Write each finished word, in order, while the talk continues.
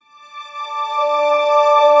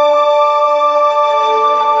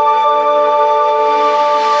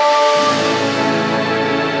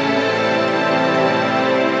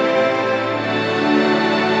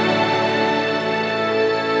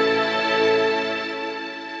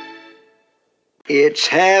It's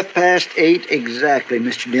 8:30 exactly,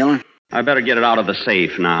 Mr. Dillon. I better get it out of the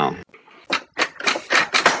safe now.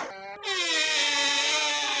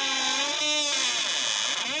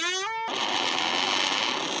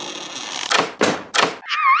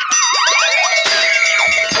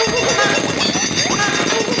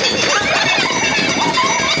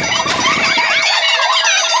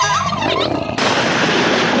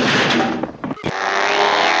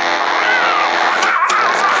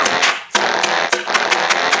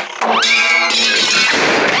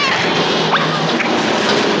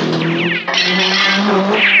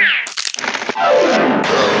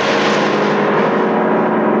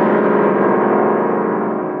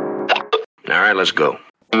 Let's go.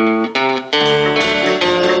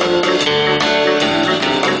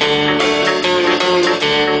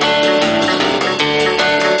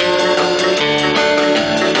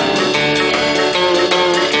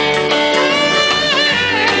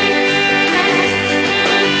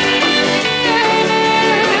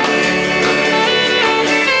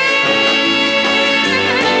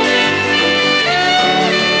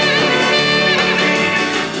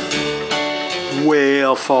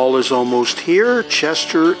 Well, fall is almost here.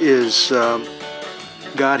 Chester is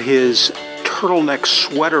got his turtleneck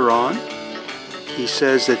sweater on. He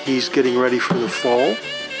says that he's getting ready for the fall.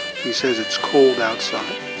 He says it's cold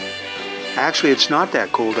outside. Actually, it's not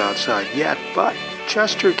that cold outside yet, but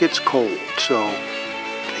Chester gets cold, so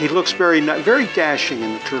he looks very dashing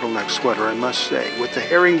in the turtleneck sweater, I must say, with the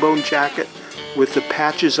herringbone jacket, with the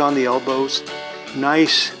patches on the elbows.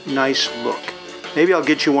 Nice look. Maybe I'll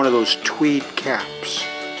get you one of those tweed caps.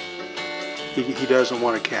 He doesn't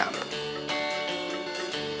want a cap.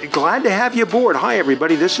 Glad to have you aboard. Hi,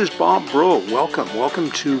 everybody. This is Bob Bro.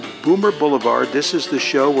 Welcome to Boomer Boulevard. This is the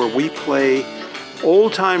show where we play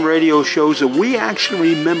old-time radio shows that we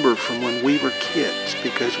actually remember from when we were kids,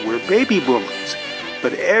 because we're baby boomers.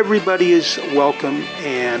 But everybody is welcome,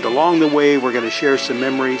 and along the way, we're going to share some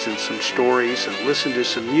memories and some stories and listen to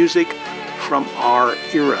some music from our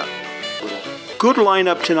era. Good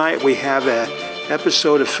lineup tonight. We have an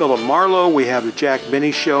episode of Philip Marlowe, we have the Jack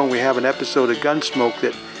Benny Show, and we have an episode of Gunsmoke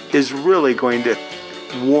that is really going to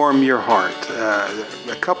warm your heart.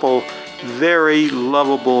 A couple very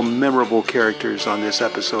lovable, memorable characters on this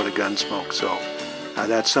episode of Gunsmoke, so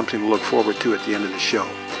that's something to look forward to at the end of the show.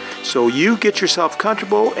 So you get yourself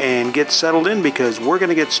comfortable and get settled in, because we're going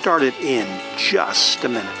to get started in just a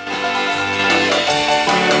minute.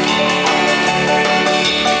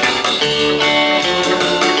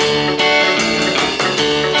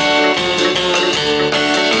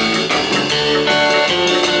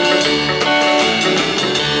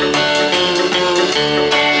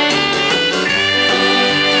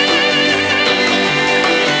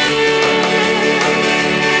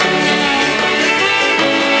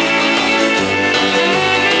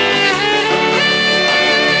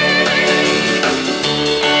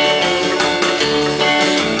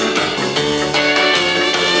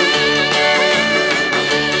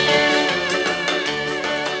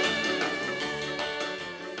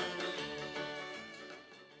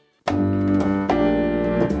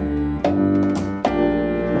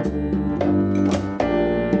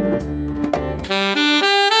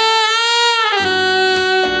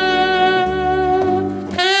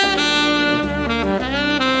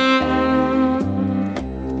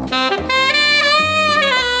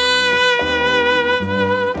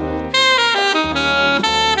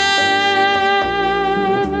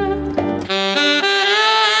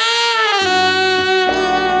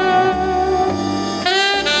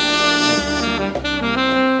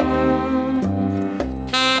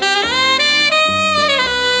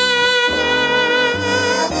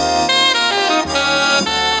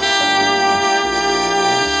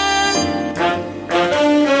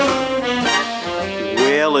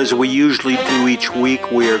 As we usually do each week,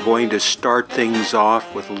 we are going to start things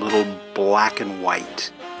off with a little black and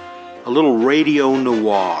white, a little radio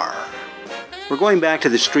noir. We're going back to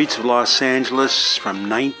the streets of Los Angeles from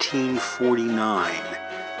 1949,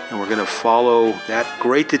 and we're going to follow that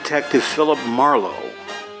great detective Philip Marlowe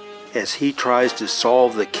as he tries to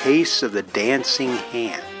solve the case of the dancing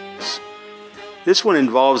hands. This one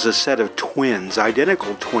involves a set of twins,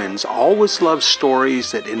 identical twins. Always love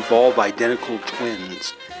stories that involve identical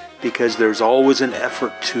twins, because there's always an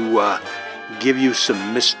effort to give you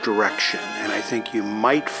some misdirection, and I think you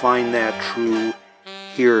might find that true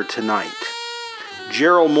here tonight.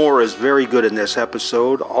 Gerald Moore is very good in this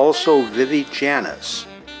episode, also Vivi Janis.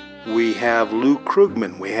 We have Lou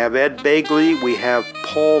Krugman, we have Ed Begley, we have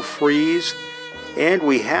Paul Frees, and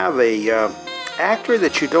we have a actor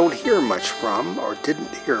that you don't hear much from, or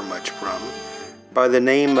didn't hear much from, by the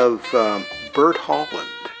name of Bert Holland.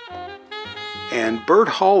 And Bert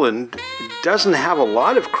Holland doesn't have a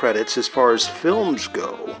lot of credits as far as films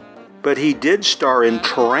go, but he did star in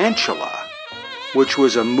Tarantula, which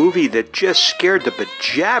was a movie that just scared the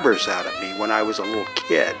bejabbers out of me when I was a little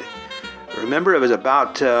kid. Remember, it was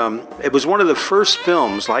about, it was one of the first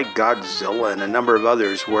films, like Godzilla and a number of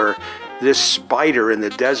others, where this spider in the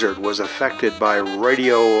desert was affected by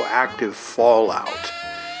radioactive fallout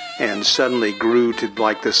and suddenly grew to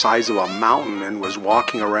like the size of a mountain and was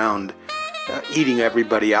walking around eating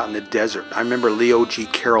everybody out in the desert. I remember Leo G.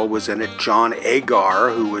 Carroll was in it. John Agar,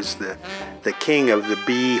 who was the king of the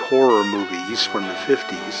B horror movies from the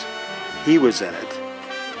 50s, he was in it.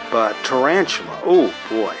 But Tarantula, oh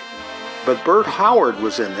boy. But Bert Howard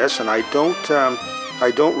was in this, and I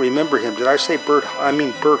don't remember him. Did I say Bert? I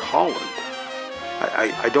mean Bert Holland.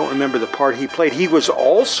 I don't remember the part he played. He was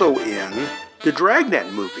also in the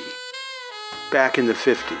Dragnet movie back in the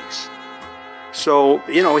 50s. So,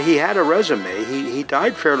 you know, he had a resume. He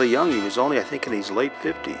died fairly young. He was only, I think, in his late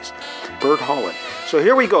 50s. Bert Holland. So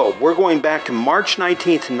here we go. We're going back to March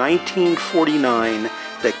 19th, 1949,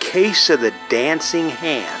 The Case of the Dancing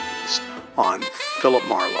Hands on Philip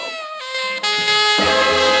Marlowe.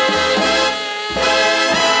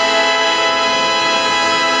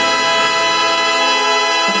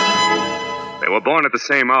 They were born at the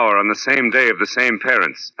same hour on the same day of the same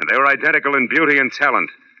parents, and they were identical in beauty and talent.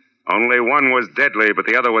 Only one was deadly, but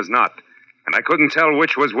the other was not. And I couldn't tell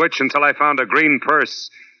which was which until I found a green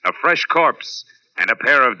purse, a fresh corpse, and a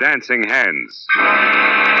pair of dancing hands.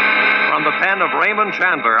 From the pen of Raymond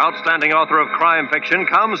Chandler, outstanding author of crime fiction,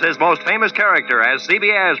 comes his most famous character as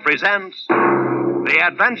CBS presents The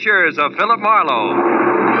Adventures of Philip Marlowe.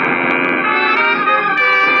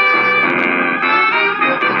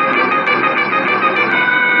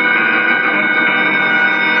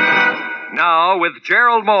 Now, with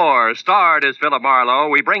Gerald Moore, starred as Philip Marlowe,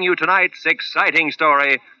 we bring you tonight's exciting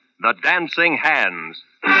story, The Dancing Hands.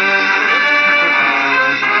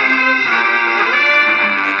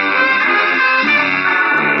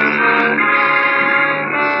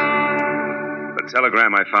 The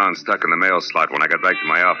telegram I found stuck in the mail slot when I got back to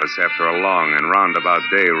my office after a long and roundabout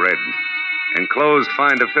day read. Enclosed,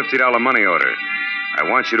 find a $50 money order. I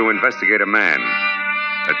want you to investigate a man.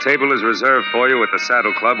 A table is reserved for you at the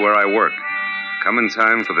Saddle Club where I work. Come in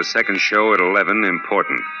time for the second show at 11,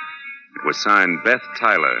 important. It was signed Beth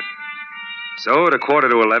Tyler. So at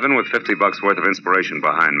 11:15, with $50 worth of inspiration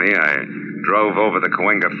behind me, I drove over the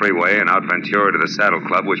Cahuenga Freeway and out Ventura to the Saddle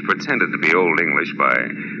Club, which pretended to be Old English by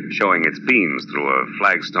showing its beams through a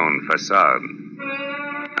flagstone facade.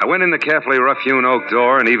 I went in the carefully rough-hewn oak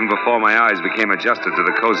door, and even before my eyes became adjusted to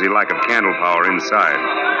the cozy lack of candle power inside,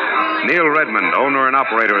 Neil Redmond, owner and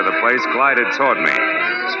operator of the place, glided toward me,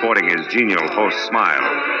 sporting his genial host smile,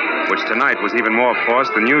 which tonight was even more forced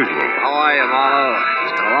than usual. How are you, Marlowe?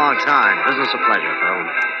 It's been a long time. Business a pleasure, Phil.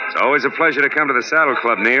 It's always a pleasure to come to the Saddle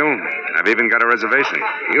Club, Neil. I've even got a reservation.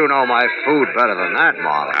 You know my food better than that,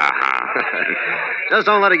 Marlowe. Just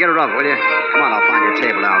don't let it get rough, will you? Come on, I'll find your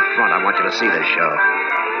table out front. I want you to see this show.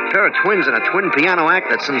 A pair of twins in a twin piano act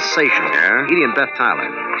that's sensational. Yeah? Edie and Beth Tyler.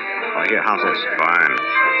 Oh, here, how's this? Fine.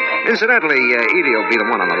 Incidentally, Edie will be the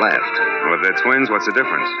one on the left. Well, if they're twins, what's the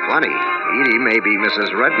difference? Plenty. Edie may be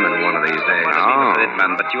Mrs. Redmond one of these days. Oh.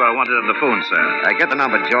 Redmond, but you are wanted on the phone, sir. Get the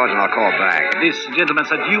number, George, and I'll call back. This gentleman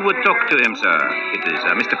said you would talk to him, sir. It is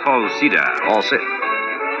Mr. Paul Cedar. All set.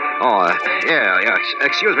 Oh, yeah.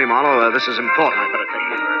 Excuse me, Marlowe. This is important. I better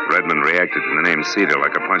take it. Redmond reacted to the name Cedar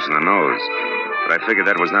like a punch in the nose. But I figured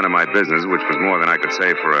that was none of my business, which was more than I could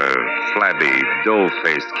say for a flabby,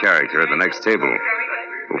 dull-faced character at the next table,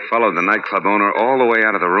 who followed the nightclub owner all the way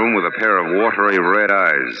out of the room with a pair of watery red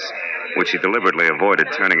eyes, which he deliberately avoided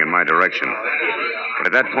turning in my direction. But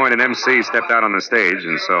at that point, an MC stepped out on the stage,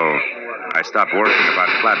 and so I stopped worrying about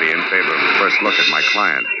Flabby in favor of the first look at my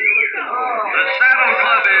client. The Saddle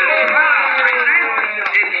Club is proud to present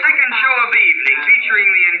its second show of the evening, featuring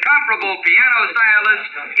the incomparable piano stylist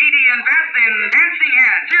Edie and Beth in Dancing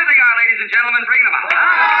Hands. Here they are, ladies and gentlemen. Bring them out.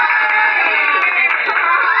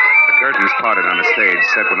 The curtains parted on the stage,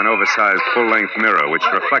 set with an oversized full-length mirror, which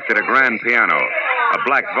reflected a grand piano, a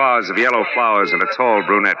black vase of yellow flowers, and a tall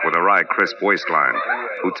brunette with a wry, crisp waistline,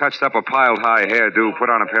 who touched up a piled-high hairdo, put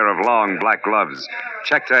on a pair of long black gloves,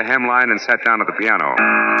 checked her hemline, and sat down at the piano.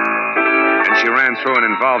 And she ran through an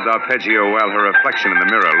involved arpeggio while her reflection in the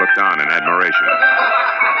mirror looked on in admiration.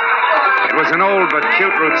 It was an old but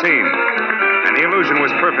cute routine, and the illusion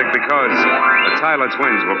was perfect because the Tyler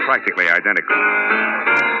twins were practically identical.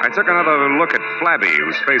 I took another look at Flabby,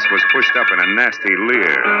 whose face was pushed up in a nasty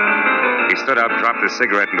leer. He stood up, dropped his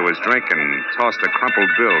cigarette into his drink, and tossed a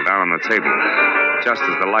crumpled bill down on the table, just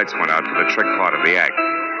as the lights went out for the trick part of the act.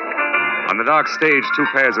 On the dark stage, 2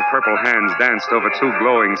 pairs of purple hands danced over 2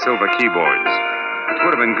 glowing silver keyboards. It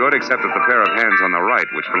would have been good except that the pair of hands on the right,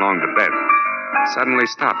 which belonged to Beth, suddenly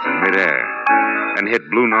stopped in midair and hit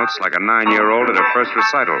blue notes like a 9-year-old at her first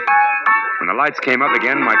recital. When the lights came up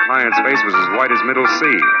again, my client's face was as white as Middle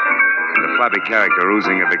Sea, and the flabby character,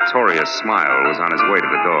 oozing a victorious smile, was on his way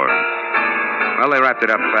to the door. Well, they wrapped it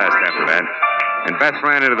up fast after that, and Beth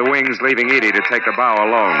ran into the wings, leaving Edie to take the bow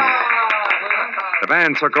alone. The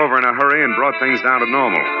band took over in a hurry and brought things down to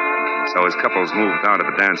normal. So as couples moved down to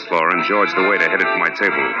the dance floor and George the waiter headed for my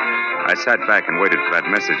table, I sat back and waited for that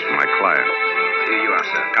message from my client. Here you are,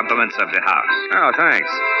 sir. Compliments of the house. Oh, thanks.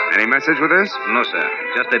 Any message with this? No, sir.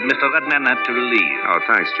 Just that Mr. Redman had to leave. Oh,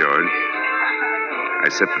 thanks, George. I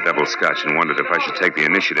sipped the double scotch and wondered if I should take the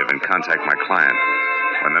initiative and contact my client.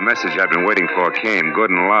 When the message I'd been waiting for came, good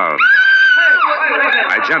and loud,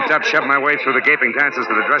 I jumped up, shoved my way through the gaping dancers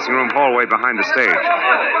to the dressing room hallway behind the stage.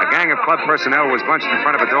 A gang of club personnel was bunched in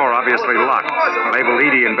front of a door, obviously locked, labeled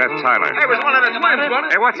Edie and Beth Tyler. It was one of the twins,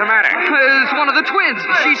 wasn't it? Hey, what's the matter? It's one of the twins.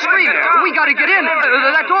 She screamed. We got to get in.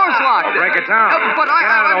 That door's locked. Oh, break it down. But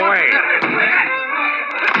Get out of the way.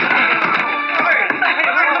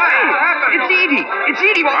 It's Edie. It's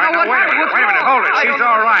Edie. All right, now, wait a minute. Hold it. She's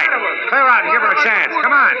all right. Clear out and give her a chance.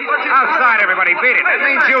 Come on. Outside, everybody. Beat it. That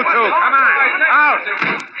means you two. Come on. Out.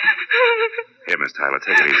 Here, Miss Tyler,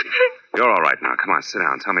 take it easy. You're all right now. Come on, sit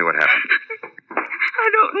down. Tell me what happened. I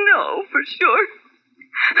don't know for sure.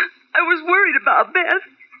 I was worried about Beth.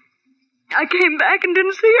 I came back and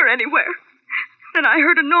didn't see her anywhere. Then I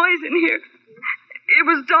heard a noise in here. It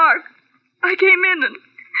was dark. I came in and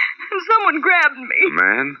someone grabbed me. A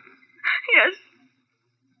man? Yes.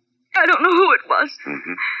 I don't know who it was.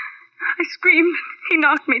 Mm-hmm. I screamed. He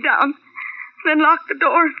knocked me down. Then locked the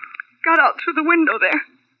door. Got out through the window there.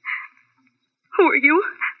 Who are you?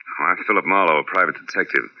 Oh, I'm Philip Marlowe, a private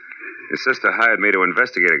detective. Your sister hired me to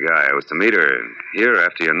investigate a guy. I was to meet her here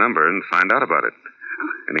after your number and find out about it.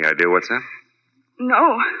 Any idea what's up?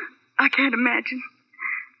 No, I can't imagine.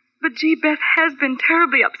 But, gee, Beth has been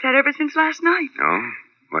terribly upset ever since last night. Oh?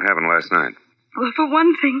 What happened last night? Well, for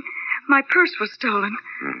one thing, my purse was stolen.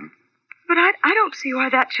 Mm-hmm. But I don't see why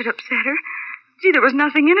that should upset her. Gee, there was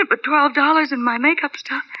nothing in it but $12 and my makeup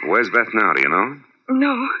stuff. Where's Beth now, do you know?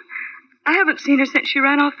 No, I haven't seen her since she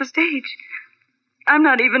ran off the stage. I'm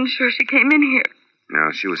not even sure she came in here.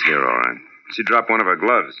 No, she was here, all right. She dropped one of her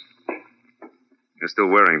gloves. You're still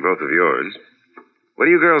wearing both of yours. Where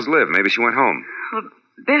do you girls live? Maybe she went home. Well,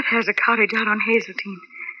 Beth has a cottage out on Hazeltine,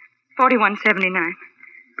 4179.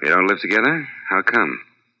 You don't live together? How come?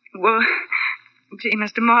 Well, gee,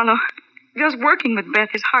 Mr. Marlowe, just working with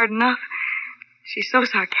Beth is hard enough. She's so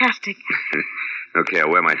sarcastic. Okay, I'll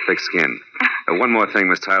wear my thick skin. One more thing,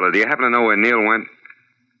 Miss Tyler. Do you happen to know where Neil went?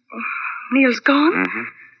 Neil's gone? Mm-hmm.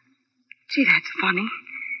 Gee, that's funny.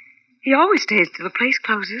 He always stays till the place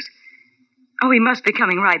closes. Oh, he must be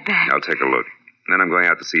coming right back. I'll take a look. Then I'm going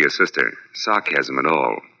out to see your sister. Sarcasm and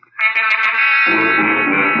all.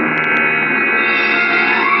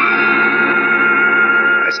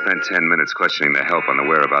 I spent 10 minutes questioning the help on the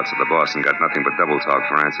whereabouts of the boss and got nothing but double talk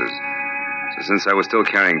for answers. So since I was still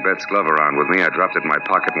carrying Beth's glove around with me, I dropped it in my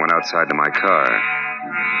pocket and went outside to my car.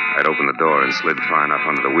 I'd opened the door and slid far enough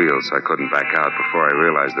under the wheel so I couldn't back out before I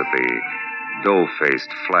realized that the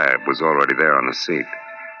dough-faced Flab was already there on the seat.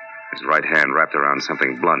 His right hand wrapped around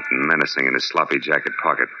something blunt and menacing in his sloppy jacket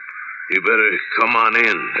pocket. You better come on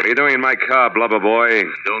in. What are you doing in my car, blubber boy?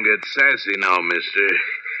 Don't get sassy now, mister.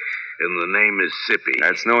 And the name is Sippy.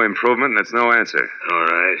 That's no improvement, and that's no answer. All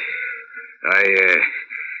right. I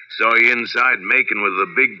saw you inside making with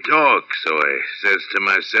the big talk, so I says to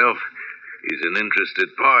myself, he's an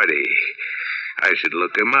interested party. I should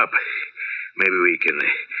look him up. Maybe we can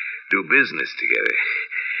do business together.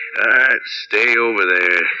 All right, stay over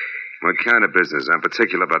there. What kind of business? I'm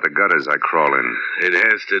particular about the gutters I crawl in. It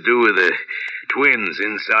has to do with the twins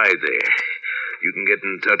inside there. You can get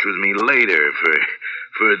in touch with me later for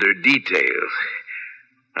further details.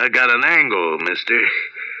 I got an angle, mister.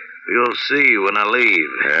 You'll see when I leave.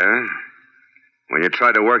 Yeah? When you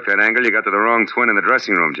tried to work that angle, you got to the wrong twin in the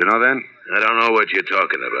dressing room. Do you know that? I don't know what you're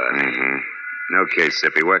talking about. Mm-hmm. Okay,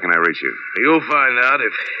 Sippy, where can I reach you? You'll find out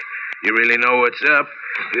if you really know what's up.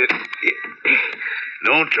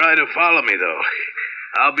 Don't try to follow me, though.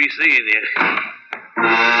 I'll be seeing you.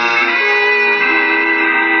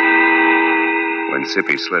 When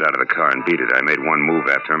Sippy slid out of the car and beat it, I made one move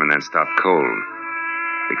after him and then stopped cold.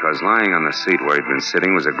 Because lying on the seat where he'd been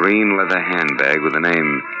sitting was a green leather handbag with the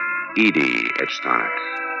name Edie etched on it.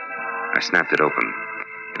 I snapped it open.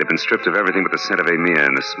 It had been stripped of everything but the scent of Amia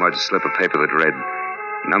and a smudged slip of paper that read,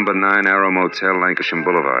 Number 9 Arrow Motel, Lancashire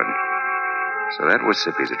Boulevard. So that was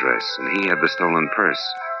Sippy's address, and he had the stolen purse.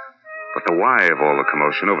 But the why of all the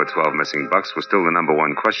commotion over 12 missing bucks was still the number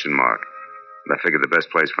one question mark. And I figured the best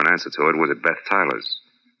place for an answer to it was at Beth Tyler's.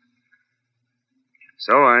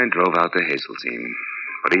 So I drove out to Hazeltine.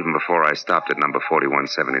 But even before I stopped at number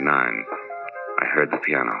 4179, I heard the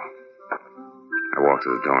piano. I walked to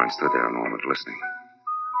the door and stood there a moment listening.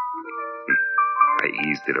 I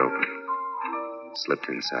eased it open, slipped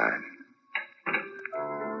inside.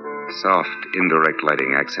 Soft, indirect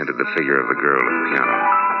lighting accented the figure of the girl at the piano.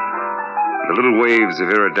 The little waves of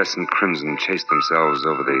iridescent crimson chased themselves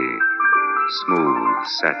over the smooth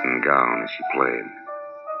satin gown as she played.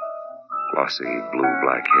 Glossy,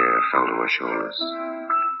 blue-black hair fell to her shoulders.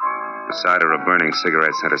 Beside her, a burning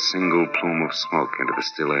cigarette sent a single plume of smoke into the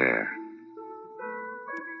still air.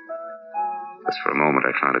 Just for a moment,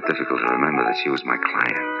 I found it difficult to remember that she was my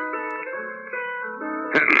client.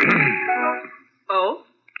 Oh?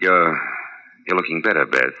 You're looking better,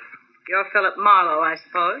 Beth. You're Philip Marlowe, I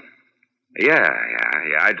suppose. Yeah.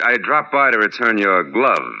 I dropped by to return your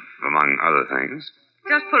glove, among other things.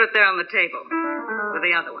 Just put it there on the table. With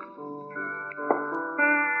the other one.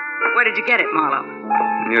 Where did you get it, Marlowe?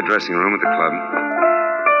 In your dressing room at the club.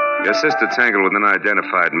 Your sister tangled with an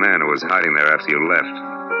unidentified man who was hiding there after you left.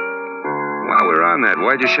 While we were on that,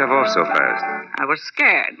 why'd you shove off so fast? I was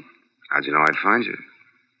scared. How'd you know I'd find you?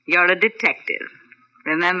 You're a detective.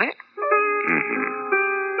 Remember? Mm-hmm.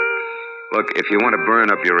 Look, if you want to burn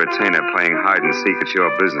up your retainer playing hide and seek, it's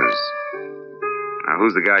your business. Now,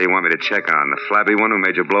 who's the guy you want me to check on? The flabby one who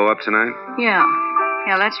made you blow up tonight? Yeah,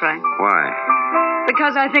 that's right. Why?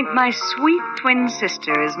 Because I think my sweet twin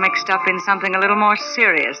sister is mixed up in something a little more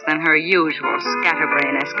serious than her usual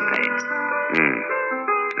scatterbrain escapades.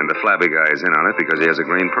 And the flabby guy is in on it because he has a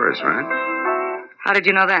green purse, right? How did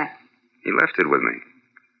you know that? He left it with me.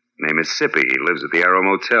 Name is Sippy. He lives at the Arrow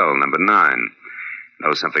Motel, number 9.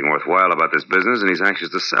 Knows something worthwhile about this business, and he's anxious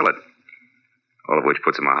to sell it. All of which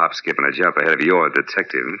puts him a hop, skip, and a jump ahead of your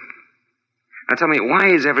detective. Now tell me, why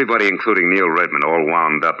is everybody, including Neil Redmond, all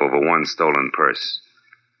wound up over one stolen purse?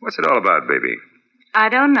 What's it all about, baby? I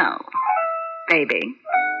don't know, baby.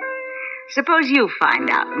 Suppose you find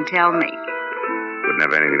out and tell me. Wouldn't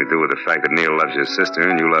have anything to do with the fact that Neil loves your sister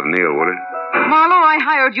and you love Neil, would it? Marlowe, I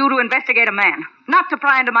hired you to investigate a man, not to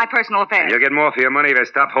pry into my personal affairs. You'll get more for your money if you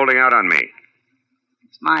stop holding out on me.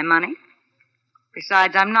 It's my money.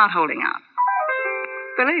 Besides, I'm not holding out.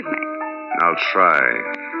 Believe me. I'll try.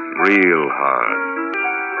 Real hard.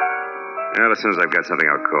 Well, as soon as I've got something,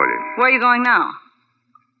 I'll call you. Where are you going now?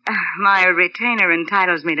 My retainer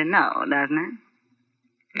entitles me to know, doesn't it?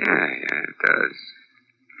 Yeah, it does.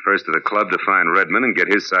 First to the club to find Redmond and get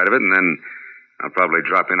his side of it, and then I'll probably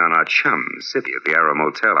drop in on our chum, Sippy, at the Arrow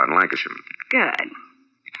Motel on Lancashire. Good.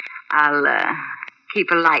 I'll, keep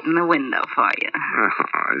a light in the window for you.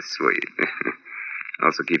 Oh, sweet.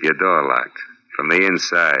 Also keep your door locked. From the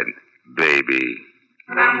inside, baby.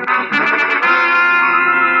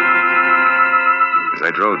 As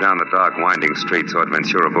I drove down the dark, winding street toward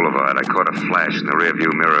Ventura Boulevard, I caught a flash in the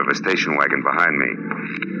rearview mirror of a station wagon behind me.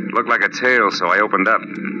 It looked like a tail, so I opened up.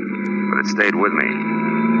 But it stayed with me.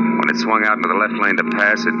 When it swung out into the left lane to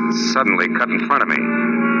pass, it suddenly cut in front of me.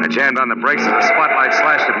 I jammed on the brakes and the spotlight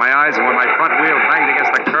slashed at my eyes, and when my front wheel banged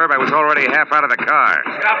against the curb, I was already half out of the car.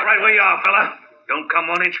 Stop right where you are, fella. Don't come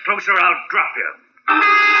 1 inch closer, I'll drop you.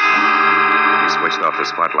 I switched off the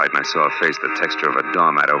spotlight, and I saw a face the texture of a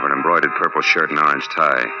doormat over an embroidered purple shirt and orange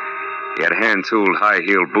tie. He had hand-tooled,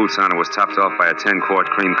 high-heeled boots on and was topped off by a 10-quart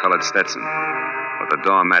cream-colored Stetson. But the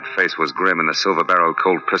doormat face was grim, and the silver-barreled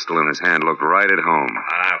Colt pistol in his hand looked right at home.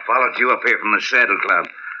 I followed you up here from the Saddle Club.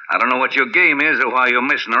 I don't know what your game is or why you're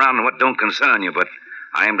messing around and what don't concern you, but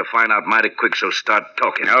I aim to find out mighty quick, so start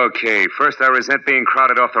talking. Okay, first I resent being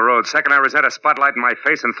crowded off the road. Second, I resent a spotlight in my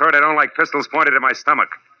face. And third, I don't like pistols pointed at my stomach.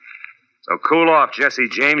 So cool off, Jesse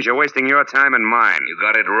James. You're wasting your time and mine. You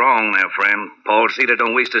got it wrong there, friend. Paul Cedar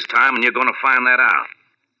don't waste his time, and you're going to find that out.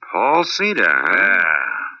 Paul Cedar, huh?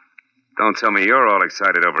 Yeah. Don't tell me you're all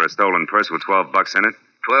excited over a stolen purse with $12 in it.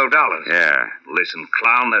 $12? Yeah. Listen,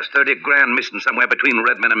 clown, there's 30 grand missing somewhere between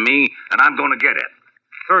Redmond and me, and I'm going to get it.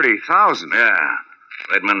 30,000? Yeah.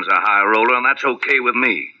 Redmond's a high roller, and that's okay with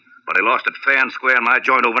me. But he lost it fair and square in my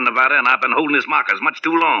joint over in Nevada, and I've been holding his markers much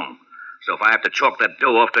too long. So if I have to chalk that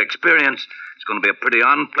dough off to experience, it's going to be a pretty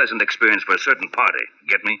unpleasant experience for a certain party.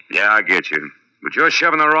 Get me? Yeah, I get you. But you're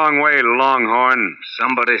shoving the wrong way, Longhorn.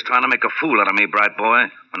 Somebody's trying to make a fool out of me, bright boy,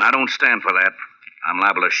 and I don't stand for that. I'm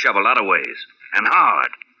liable to shove a lot of ways, and hard.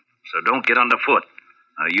 So don't get underfoot.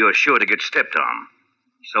 you're sure to get stepped on.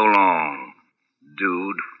 So long,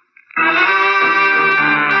 dude.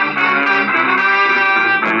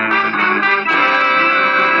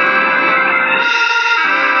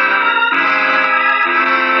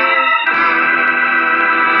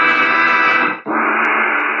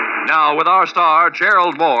 Now, with our star,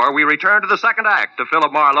 Gerald Moore, we return to the second act of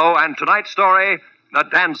Philip Marlowe and tonight's story, The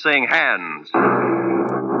Dancing Hands.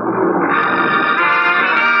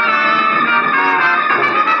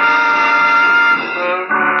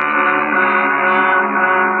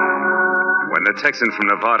 When the Texan from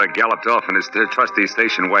Nevada galloped off in his trusty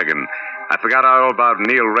station wagon, I forgot all about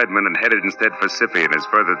Neil Redmond and headed instead for Sippy and his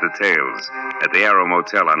further details at the Arrow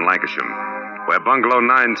Motel on Lancashire, where Bungalow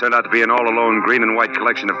 9 turned out to be an all-alone green and white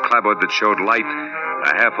collection of clapboard that showed light,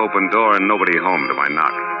 a half-open door, and nobody home to my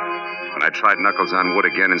knock. When I tried knuckles on wood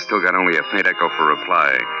again and still got only a faint echo for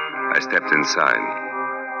reply, I stepped inside.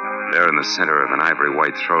 There in the center of an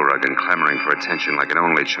ivory-white throw rug and clamoring for attention like an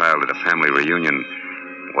only child at a family reunion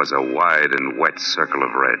was a wide and wet circle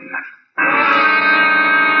of red.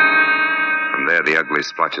 From there, the ugly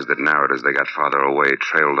splotches that narrowed as they got farther away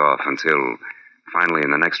trailed off until, finally,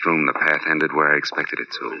 in the next room, the path ended where I expected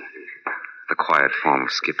it to. The quiet form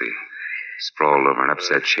of Skippy, sprawled over an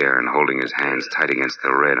upset chair and holding his hands tight against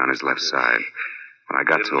the red on his left side. When I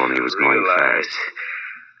got to him, he was going fast.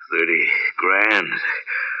 30 grand.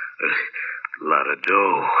 A lot of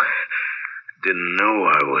dough. Didn't know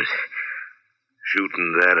I was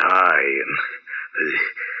shooting that high. And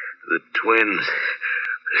the twins.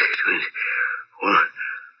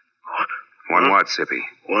 One what, Sippy?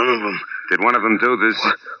 One of them. Did one of them do this?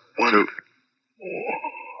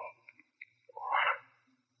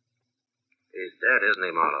 He's dead, isn't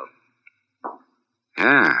he, Marlowe?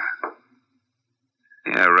 Yeah.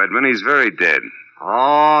 Yeah, Redmond, he's very dead.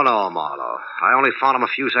 Oh, no, Marlowe. I only found him a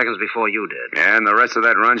few seconds before you did. Yeah, and the rest of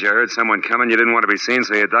that run, you heard someone coming, you didn't want to be seen,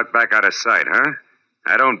 so you ducked back out of sight, huh?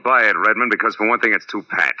 I don't buy it, Redmond, because for one thing, it's too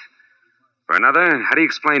pat. For another, how do you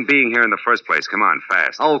explain being here in the first place? Come on,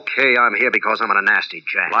 fast. Okay, I'm here because I'm in a nasty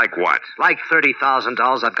jam. Like what? Like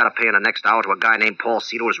 $30,000 I've got to pay in the next hour to a guy named Paul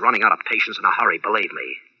Cedar who's running out of patience in a hurry, believe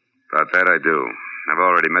me. About that I do. I've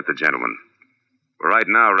already met the gentleman. But right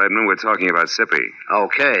now, Redmond, we're talking about Sippy.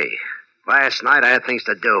 Okay. Last night I had things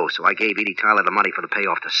to do, so I gave Edie Tyler the money for the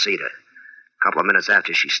payoff to Cedar. A couple of minutes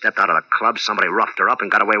after she stepped out of the club, somebody roughed her up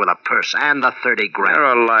and got away with her purse and the 30 grand. You're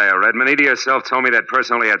a liar, Redmond. Edie herself told me that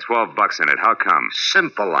purse only had $12 in it. How come?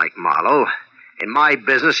 Simple like, Marlowe. In my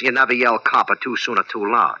business, you never yell copper too soon or too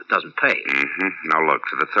loud. It doesn't pay. Mm-hmm. Now look,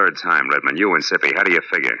 for the third time, Redmond, you and Sippy, how do you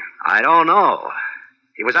figure? I don't know.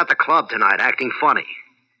 He was at the club tonight, acting funny.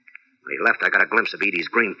 When he left, I got a glimpse of Edie's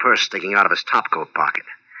green purse sticking out of his topcoat pocket.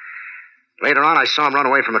 Later on, I saw him run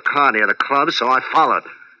away from a car near the club, so I followed.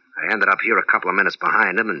 I ended up here a couple of minutes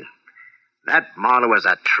behind him, and that, Marlowe, is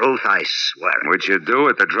the truth, I swear. Which you do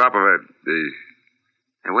at the drop of a...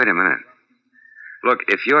 Hey, wait a minute. Look,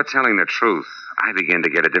 if you're telling the truth, I begin to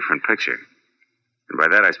get a different picture. And by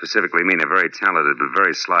that, I specifically mean a very talented but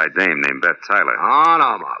very sly dame named Beth Tyler. Oh,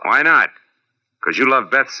 no, Marlowe. Why not? Because you love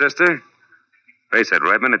Beth's sister? Face it,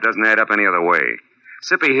 Redmond, it doesn't add up any other way.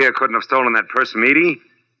 Sippy here couldn't have stolen that purse from Edie.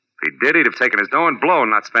 If he did, he'd have taken his dough and blow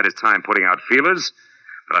and not spent his time putting out feelers.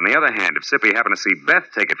 But on the other hand, if Sippy happened to see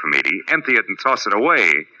Beth take it from Edie, empty it and toss it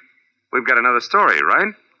away, we've got another story,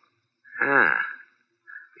 right? Ah.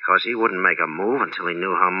 Because he wouldn't make a move until he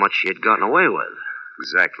knew how much he had gotten away with.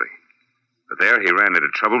 Exactly. But there he ran into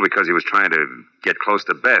trouble because he was trying to get close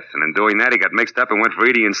to Beth, and in doing that, he got mixed up and went for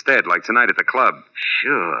Edie instead, like tonight at the club.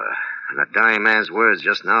 Sure. And the dying man's words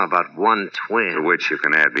just now about one twin. To which you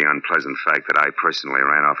can add the unpleasant fact that I personally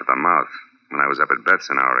ran off at the mouth when I was up at Beth's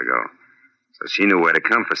an hour ago. So she knew where to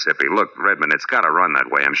come for Sippy. Look, Redmond, it's got to run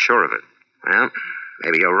that way. I'm sure of it. Well,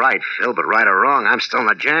 maybe you're right, Phil, but right or wrong, I'm still in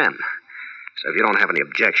a jam. So if you don't have any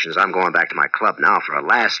objections, I'm going back to my club now for a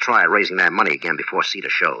last try at raising that money again before Cedar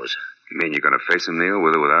shows. You mean you're going to face him, Neil,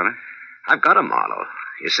 with or without it? I've got him, Marlowe.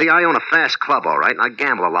 You see, I own a fast club, all right, and I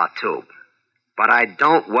gamble a lot, too. But I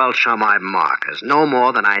don't welch on my markers, no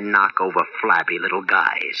more than I knock over flabby little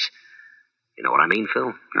guys. You know what I mean,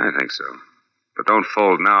 Phil? I think so. But don't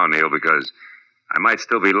fold now, Neil, because I might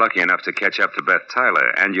still be lucky enough to catch up to Beth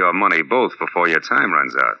Tyler and your money both before your time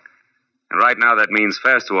runs out. And right now that means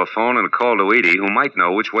fast to a phone and a call to Edie, who might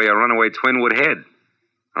know which way a runaway twin would head.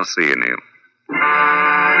 I'll see you, Neil.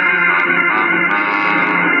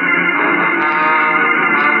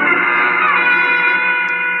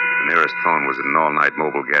 The nearest phone was at an all-night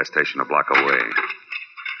mobile gas station a block away.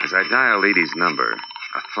 As I dialed Edie's number,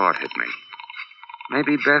 a thought hit me.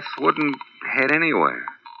 Maybe Beth wouldn't head anywhere.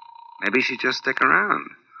 Maybe she'd just stick around.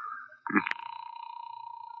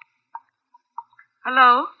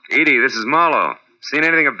 Hello? Edie, this is Marlowe. Seen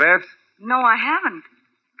anything of Beth? No, I haven't.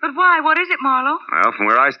 But why? What is it, Marlowe? Well, from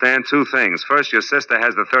where I stand, two things. First, your sister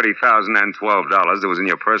has the $30,012 that was in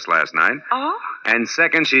your purse last night. Oh? And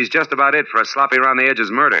second, she's just about it for a sloppy around the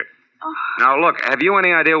edges murder. Oh. Now, look, have you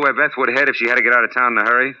any idea where Beth would head if she had to get out of town in a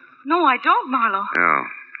hurry? No, I don't, Marlowe. Oh,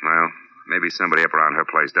 well, maybe somebody up around her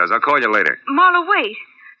place does. I'll call you later. Marlowe, wait.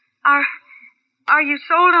 Are you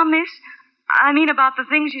sold on this? I mean, about the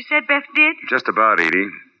things you said Beth did? Just about, Edie.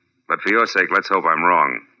 But for your sake, let's hope I'm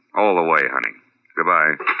wrong. All the way, honey.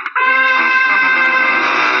 Goodbye.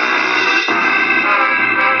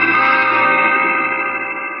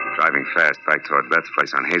 Driving fast back toward Beth's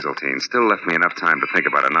place on Hazeltine still left me enough time to think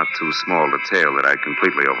about a not too small detail that I'd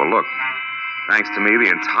completely overlooked. Thanks to me,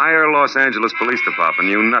 the entire Los Angeles Police Department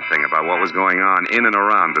knew nothing about what was going on in and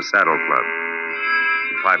around the Saddle Club.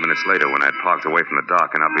 5 minutes later, when I'd parked away from the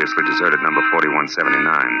dark and obviously deserted number 4179,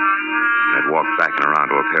 I'd walked back and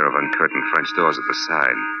around to a pair of uncurtained French doors at the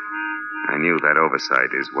side. I knew that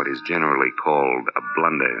oversight is what is generally called a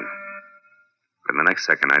blunder. But the next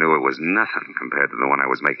second, I knew it was nothing compared to the one I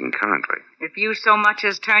was making currently. If you so much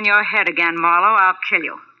as turn your head again, Marlowe, I'll kill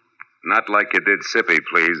you. Not like you did Sippy,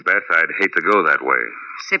 please, Beth. I'd hate to go that way.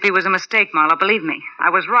 Sippy was a mistake, Marlowe, believe me.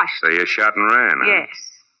 I was rushed. So you shot and ran, huh? Yes.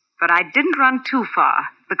 But I didn't run too far,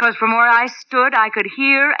 because from where I stood, I could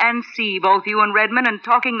hear and see both you and Redmond and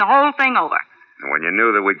talking the whole thing over. And when you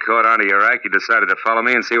knew that we'd caught on to your act, you decided to follow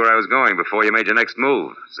me and see where I was going before you made your next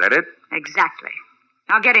move. Is that it? Exactly.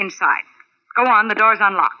 Now get inside. Go on, the door's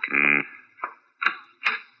unlocked.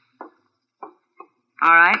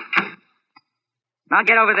 All right. Now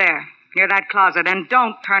get over there, near that closet, and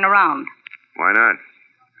don't turn around. Why not?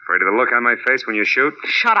 Afraid of the look on my face when you shoot?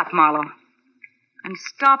 Shut up, Marlowe. And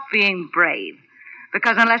stop being brave,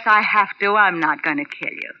 because unless I have to, I'm not going to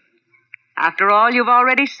kill you. After all, you've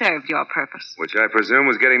already served your purpose. Which I presume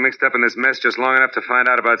was getting mixed up in this mess just long enough to find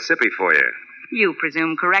out about Sippy for you. You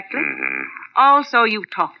presume correctly. Also, you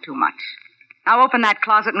talk too much. Now open that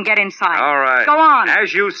closet and get inside. All right. Go on.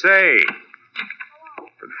 As you say.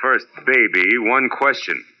 But first, baby, one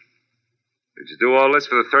question. Did you do all this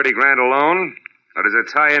for the $30,000 alone? Or does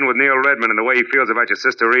it tie in with Neil Redmond and the way he feels about your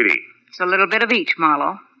sister Edie? It's a little bit of each,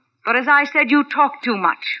 Marlowe. But as I said, you talk too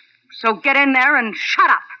much. So get in there and shut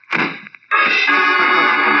up.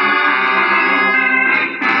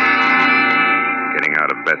 Getting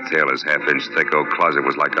out of Beth Taylor's half-inch thick oak closet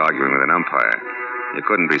was like arguing with an umpire. You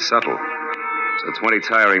couldn't be subtle. So 20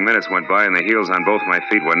 tiring minutes went by, and the heels on both my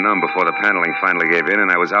feet were numb before the paneling finally gave in,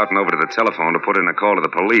 and I was out and over to the telephone to put in a call to the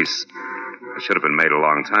police. It should have been made a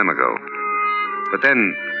long time ago. But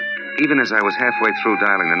then, even as I was halfway through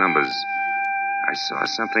dialing the numbers, I saw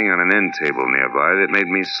something on an end table nearby that made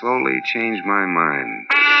me slowly change my mind.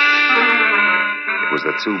 It was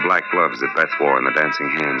the two black gloves that Beth wore in the Dancing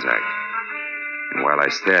Hands act. And while I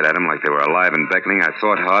stared at them like they were alive and beckoning, I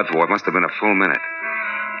thought hard for what must have been a full minute.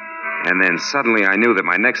 And then suddenly I knew that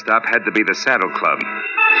my next stop had to be the Saddle Club.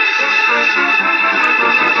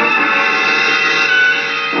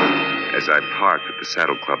 As I parked at the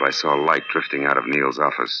Saddle Club, I saw light drifting out of Neil's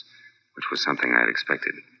office, which was something I had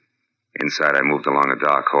expected. Inside, I moved along a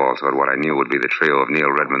dark hall toward what I knew would be the trio of Neil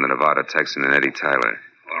Redmond, the Nevada Texan, and Eddie Tyler.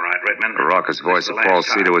 All right, Redmond. The raucous voice of Paul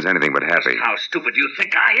Cedar was anything but happy. How stupid do you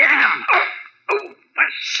think I am? Oh,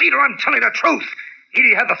 Cedar, I'm telling the truth.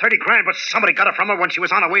 Edie had the $30,000, but somebody got it from her when she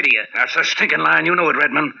was on her way to you. That's a stinking lie, you know it,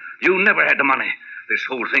 Redmond. You never had the money. This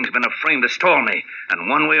whole thing's been a frame to stall me. And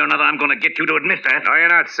one way or another, I'm going to get you to admit that. No, you're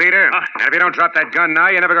not, Cedar. And if you don't drop that gun now,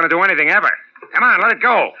 you're never going to do anything ever. Come on, let it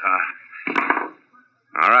go.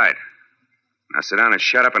 All right. Now sit down and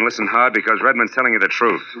shut up and listen hard, because Redmond's telling you the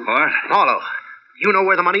truth. What? Marlowe, you know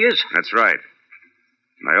where the money is? That's right.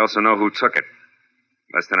 And I also know who took it.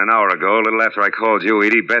 Less than an hour ago, a little after I called you,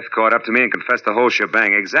 Edie, Beth caught up to me and confessed the whole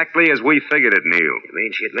shebang, exactly as we figured it, Neil. You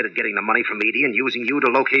mean she admitted getting the money from Edie and using you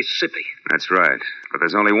to locate Sippy? That's right. But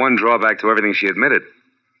there's only one drawback to everything she admitted.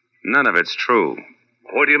 None of it's true.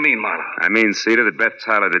 What do you mean, Marlowe? I mean, Cedar, that Beth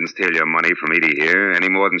Tyler didn't steal your money from Edie here any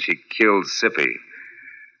more than she killed Sippy.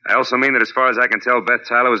 I also mean that as far as I can tell, Beth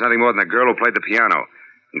Tyler was nothing more than a girl who played the piano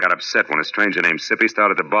and got upset when a stranger named Sippy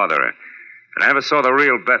started to bother her. And I never saw the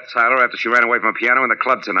real Beth Tyler after she ran away from a piano in the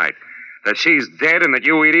club tonight. That she's dead and that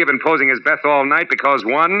you, Edie, have been posing as Beth all night because,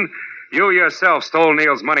 one, you yourself stole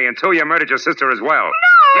Neil's money, and two, you murdered your sister as well.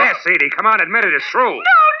 No! Yes, Edie, come on, admit it, it's true. No,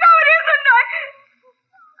 it isn't.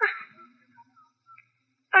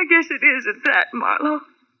 I guess it is at that, Marlowe.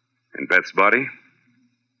 And Beth's body?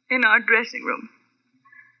 In our dressing room.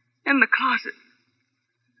 In the closet.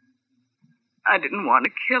 I didn't want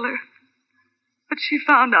to kill her. But she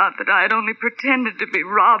found out that I had only pretended to be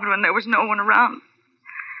robbed when there was no one around.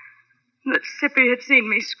 that Sippy had seen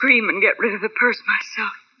me scream and get rid of the purse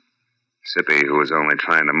myself. Sippy, who was only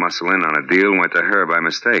trying to muscle in on a deal, went to her by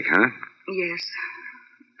mistake, huh? Yes.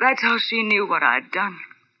 That's how she knew what I'd done.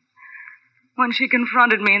 When she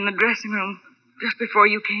confronted me in the dressing room just before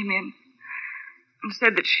you came in and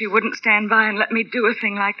said that she wouldn't stand by and let me do a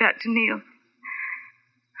thing like that to Neil,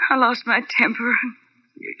 I lost my temper.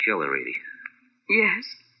 You killed her, Edie. Yes,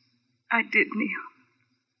 I did, Neil.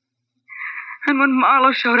 And when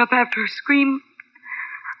Marlowe showed up after her scream,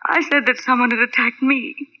 I said that someone had attacked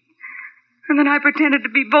me. And then I pretended to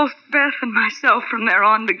be both Beth and myself from there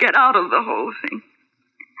on to get out of the whole thing.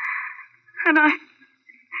 And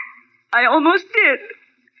I almost did.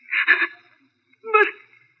 But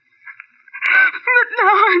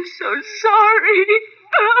now I'm so sorry.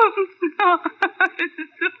 Oh, no.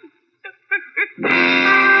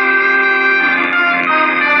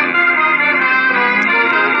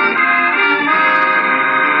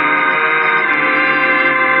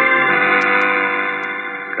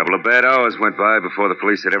 A couple of bad hours went by before the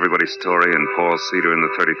police had everybody's story, and Paul Cedar and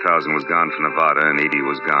the 30,000 was gone from Nevada, and Edie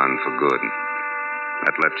was gone for good.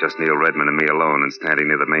 That left just Neil Redmond and me alone and standing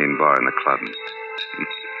near the main bar in the club.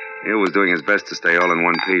 Neil was doing his best to stay all in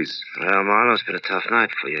one piece. Well, Marlowe, it's been a tough night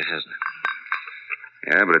for you, hasn't it?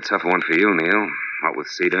 Yeah, but a tougher one for you, Neil. What with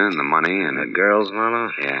Cedar and the money and... The girls,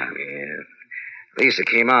 Marlowe? Yeah. At least it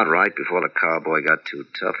came out right before the cowboy got too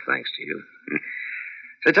tough, thanks to you.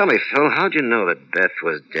 So tell me, Phil, how'd you know that Beth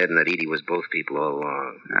was dead and that Edie was both people all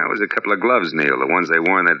along? That was a couple of gloves, Neil, the ones they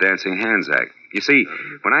wore in their Dancing Hands act. You see,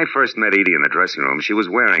 when I first met Edie in the dressing room, she was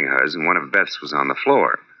wearing hers, and one of Beth's was on the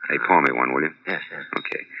floor. Hey, pawn me one, will you? Yeah.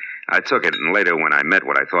 Okay. I took it, and later when I met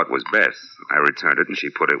what I thought was Beth, I returned it, and she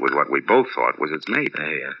put it with what we both thought was its mate. There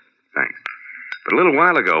you are. Thanks. But a little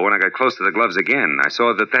while ago, when I got close to the gloves again, I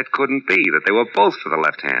saw that couldn't be, that they were both for the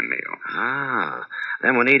left hand, Neil. Ah.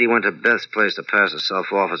 Then when Edie went to Beth's place to pass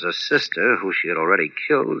herself off as her sister, who she had already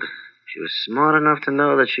killed, she was smart enough to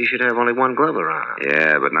know that she should have only one glove around.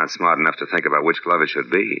 Yeah, but not smart enough to think about which glove it should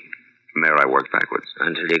be. From there, I worked backwards.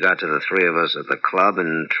 Until you got to the three of us at the club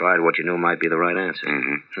and tried what you knew might be the right answer.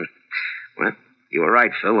 Mm-hmm. Well, you were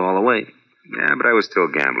right, Phil, all the way. Yeah, but I was still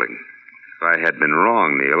gambling. If I had been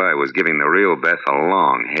wrong, Neil, I was giving the real Beth a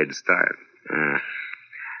long head start.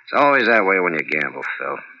 It's always that way when you gamble,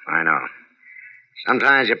 Phil. I know.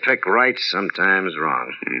 Sometimes you pick right, sometimes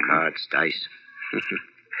wrong. Cards, dice.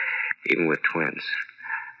 Even with twins.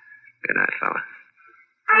 Good night, fella.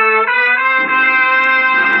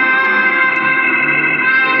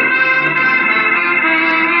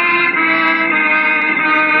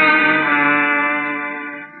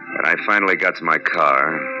 When I finally got to my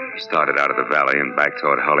car, started out of the valley and back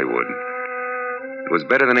toward Hollywood, it was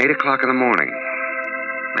better than 8 o'clock in the morning.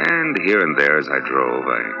 And here and there as I drove,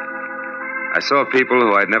 I saw people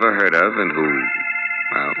who I'd never heard of and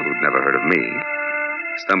who'd never heard of me,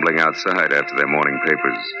 stumbling outside after their morning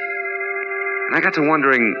papers. And I got to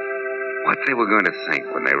wondering what they were going to think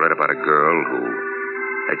when they read about a girl who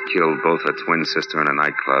had killed both her twin sister in a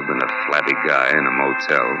nightclub and a flabby guy in a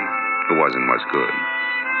motel who wasn't much good.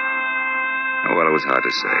 Oh, well, it was hard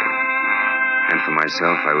to say. And for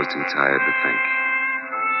myself, I was too tired to think.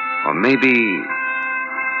 Or maybe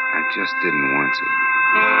I just didn't want to.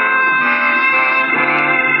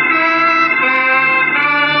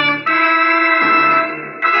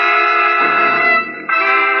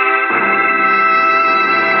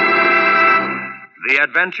 The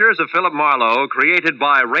Adventures of Philip Marlowe, created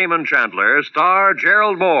by Raymond Chandler, star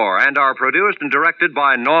Gerald Moore, and are produced and directed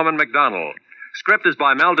by Norman MacDonald. Script is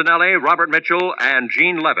by Mel Donnelly, Robert Mitchell, and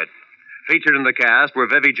Gene Levitt. Featured in the cast were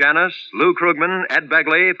Vivi Janis, Lou Krugman, Ed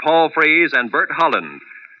Begley, Paul Frees, and Bert Holland.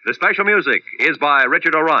 The special music is by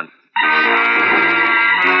Richard Aurunt.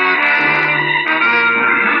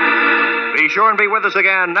 Be sure and be with us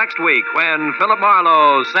again next week when Philip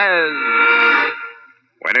Marlowe says...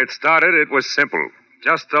 When it started, it was simple.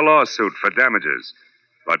 Just a lawsuit for damages.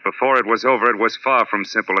 But before it was over, it was far from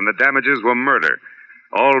simple, and the damages were murder.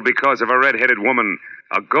 All because of a red-headed woman,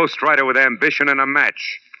 a ghostwriter with ambition and a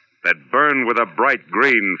match that burned with a bright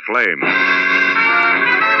green flame.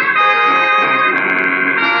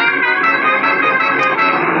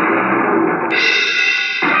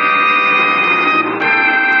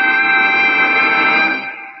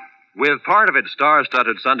 With part of its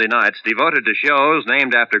star-studded Sunday nights devoted to shows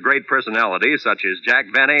named after great personalities such as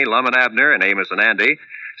Jack Benny, Lum and Abner, and Amos and Andy,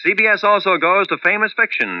 CBS also goes to famous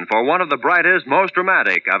fiction for one of the brightest, most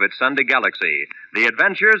dramatic of its Sunday galaxy, The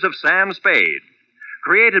Adventures of Sam Spade.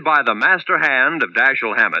 Created by the master hand of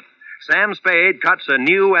Dashiell Hammett, Sam Spade cuts a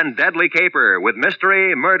new and deadly caper with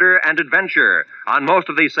mystery, murder, and adventure on most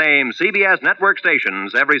of these same CBS network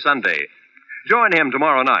stations every Sunday. Join him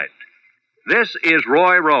tomorrow night. This is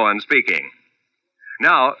Roy Rowan speaking.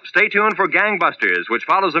 Now, stay tuned for Gangbusters, which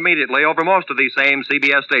follows immediately over most of these same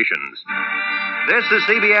CBS stations. This is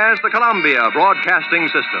CBS, the Columbia Broadcasting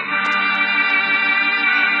System.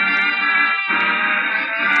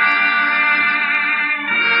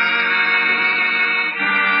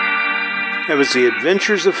 That was The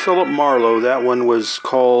Adventures of Philip Marlowe. That one was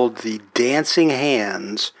called The Dancing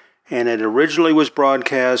Hands, and it originally was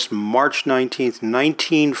broadcast March 19th,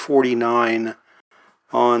 1949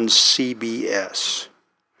 on CBS.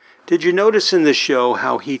 Did you notice in the show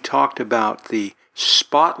how he talked about the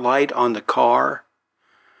spotlight on the car?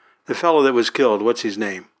 The fellow that was killed, what's his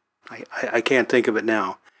name? I can't think of it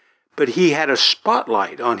now. But he had a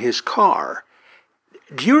spotlight on his car.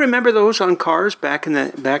 Do you remember those on cars back in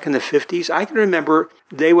the 50s? I can remember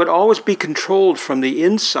they would always be controlled from the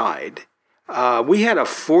inside. We had a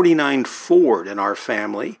 49 Ford in our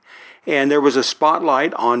family, and there was a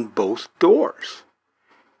spotlight on both doors.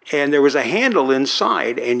 And there was a handle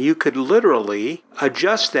inside, and you could literally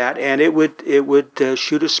adjust that, and it would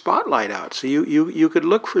shoot a spotlight out, so you could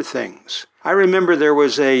look for things. I remember there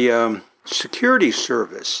was a security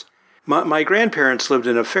service. My grandparents lived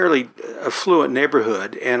in a fairly affluent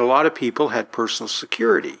neighborhood, and a lot of people had personal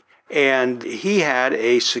security. And he had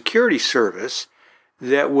a security service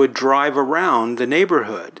that would drive around the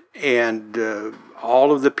neighborhood, and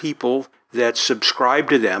all of the people that subscribed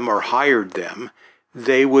to them or hired them,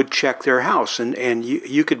 they would check their house. And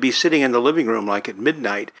you could be sitting in the living room like at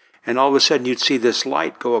midnight, and all of a sudden you'd see this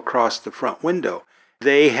light go across the front window.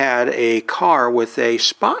 They had a car with a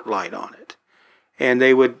spotlight on it, and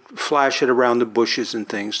they would flash it around the bushes and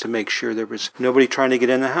things to make sure there was nobody trying to get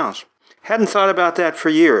in the house. Hadn't thought about that for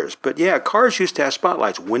years, but yeah, cars used to have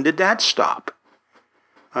spotlights. When did that stop?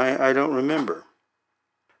 I don't remember.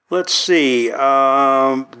 Let's see,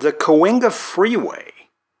 the Cahuenga Freeway.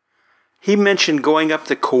 He mentioned going up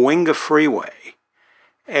the Cahuenga Freeway.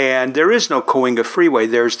 And there is no Cahuenga Freeway.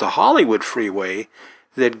 There's the Hollywood Freeway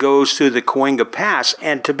that goes through the Cahuenga Pass.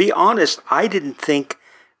 And to be honest, I didn't think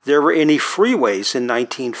there were any freeways in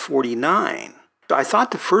 1949. I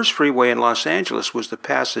thought the first freeway in Los Angeles was the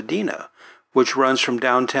Pasadena, which runs from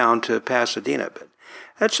downtown to Pasadena. But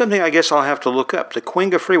that's something I guess I'll have to look up, the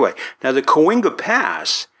Cahuenga Freeway. Now, the Cahuenga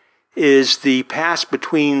Pass is the pass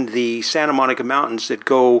between the Santa Monica Mountains that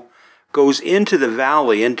goes into the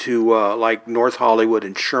valley, into like North Hollywood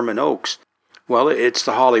and Sherman Oaks. Well, it's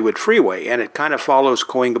the Hollywood Freeway, and it kind of follows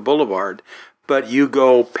Cahuenga Boulevard, but you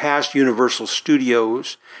go past Universal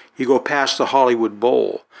Studios, you go past the Hollywood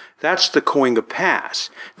Bowl. That's the Cahuenga Pass.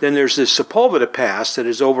 Then there's the Sepulveda Pass that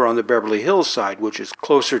is over on the Beverly Hills side, which is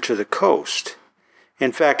closer to the coast.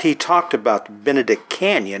 In fact, he talked about Benedict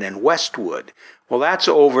Canyon and Westwood. Well, that's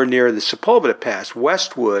over near the Sepulveda Pass.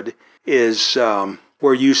 Westwood is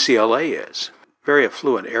where UCLA is. Very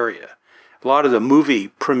affluent area. A lot of the movie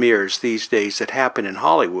premieres these days that happen in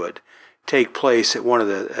Hollywood take place at one of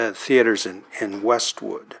the theaters in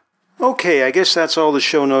Westwood. Okay, I guess that's all the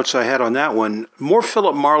show notes I had on that one. More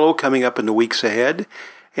Philip Marlowe coming up in the weeks ahead.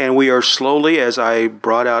 And we are slowly, as I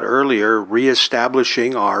brought out earlier,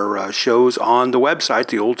 reestablishing our shows on the website,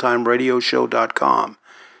 theoldtimeradioshow.com.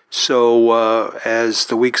 So as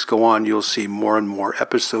the weeks go on, you'll see more and more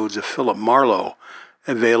episodes of Philip Marlowe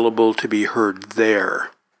available to be heard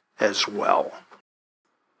there as well.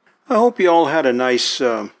 I hope you all had a nice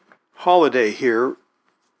holiday here.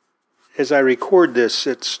 As I record this,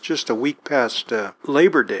 it's just a week past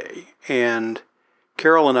Labor Day, and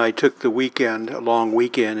Carol and I took the weekend, a long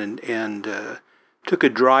weekend, and took a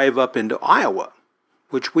drive up into Iowa,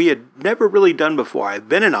 which we had never really done before. I've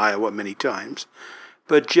been in Iowa many times,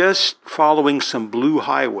 but just following some blue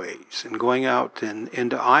highways and going out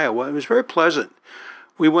into Iowa, it was very pleasant.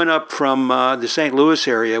 We went up from the St. Louis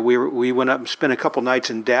area. We went up and spent a couple nights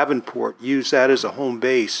in Davenport, used that as a home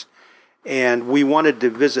base, and we wanted to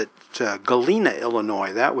visit Galena,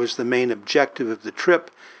 Illinois. That was the main objective of the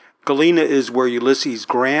trip. Galena is where Ulysses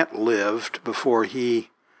Grant lived before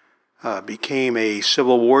he became a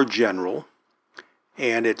Civil War general,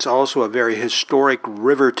 and it's also a very historic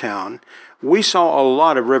river town. We saw a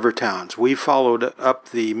lot of river towns. We followed up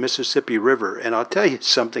the Mississippi River, and I'll tell you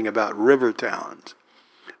something about river towns.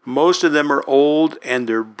 Most of them are old and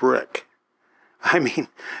they're brick. I mean,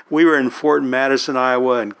 we were in Fort Madison,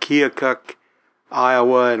 Iowa, and Keokuk,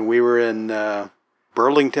 Iowa, and we were in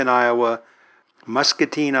Burlington, Iowa,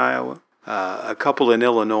 Muscatine, Iowa, a couple in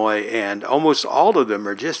Illinois, and almost all of them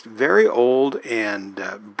are just very old and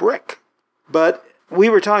brick. But We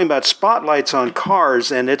were talking about spotlights on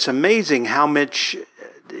cars, and it's amazing how much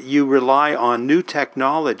you rely on new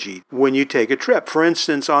technology when you take a trip. For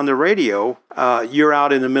instance, on the radio, you're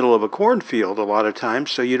out in the middle of a cornfield a lot of times,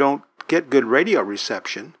 so you don't get good radio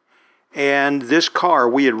reception. And this car,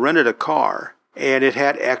 we had rented a car, and it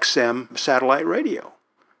had XM satellite radio.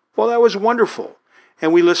 Well, that was wonderful.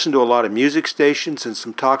 And we listened to a lot of music stations and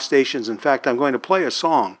some talk stations. In fact, I'm going to play a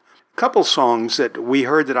couple songs that we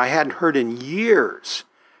heard that I hadn't heard in years.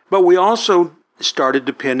 But we also started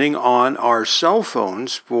depending on our cell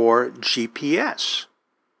phones for GPS.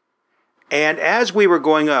 And as we were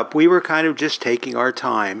going up, we were kind of just taking our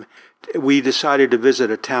time. We decided to visit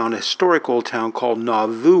a historic old town called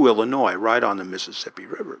Nauvoo, Illinois, right on the Mississippi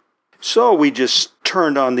River. So we just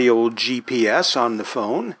turned on the old GPS on the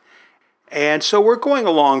phone. And so we're going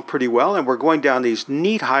along pretty well, and we're going down these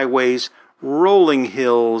neat highways, rolling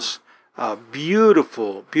hills,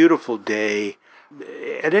 beautiful, beautiful day.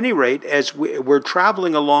 At any rate, as we're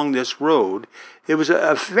traveling along this road, it was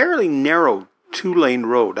a fairly narrow 2-lane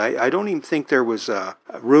road. I don't even think there was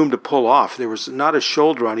room to pull off. There was not a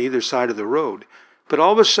shoulder on either side of the road. But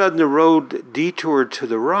all of a sudden, the road detoured to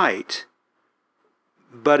the right.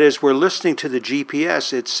 But as we're listening to the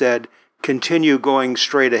GPS, it said, continue going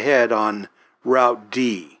straight ahead on Route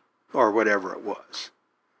D, or whatever it was.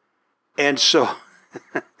 And so,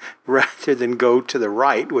 rather than go to the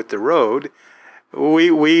right with the road,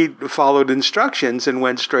 we followed instructions and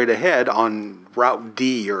went straight ahead on Route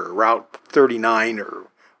D or Route 39 or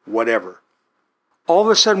whatever. All of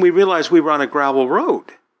a sudden, we realized we were on a gravel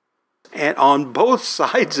road. And on both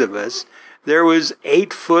sides of us, there was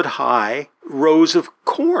 8-foot-high rows of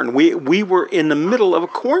corn. We were in the middle of a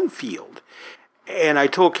cornfield. And I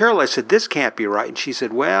told Carol, I said, this can't be right. And she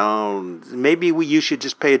said, well, maybe you should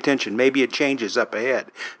just pay attention. Maybe it changes up ahead.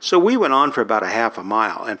 So we went on for about a half a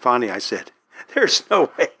mile. And finally I said, there's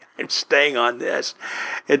no way I'm staying on this.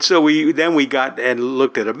 And so we got and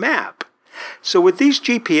looked at a map. So with these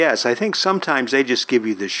GPS, I think sometimes they just give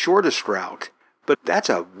you the shortest route. But that's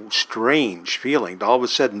a strange feeling to all of a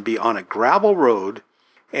sudden be on a gravel road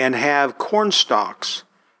and have corn stalks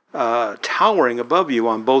towering above you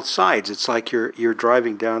on both sides. It's like you're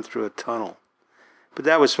driving down through a tunnel. But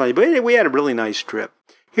that was funny. But anyway, we had a really nice trip.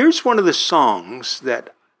 Here's one of the songs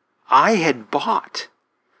that I had bought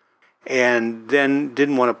and then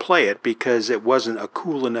didn't want to play it because it wasn't a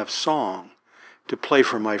cool enough song to play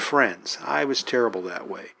for my friends. I was terrible that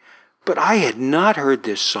way. But I had not heard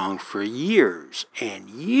this song for years and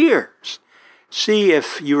years. See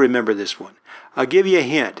if you remember this one. I'll give you a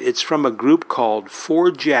hint. It's from a group called Four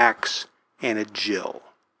Jacks and a Jill.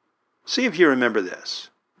 See if you remember this.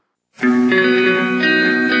 It's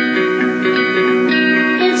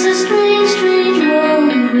a strange, strange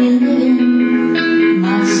world we live in,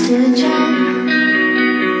 Master Jack.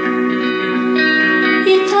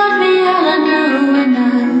 He taught me all I know and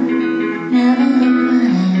I'll never look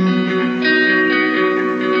back.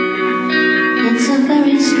 It's a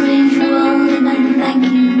very strange world and I thank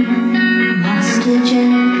you, Master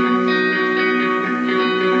Jack.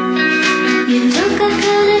 You took a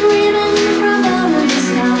colored ribbon from out of the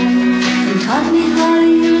sky and taught me how to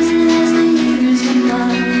use it as the years went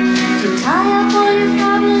by, to tie up all your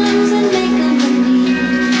problems and make them believe,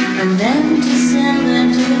 and then to send them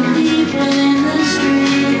to the people in the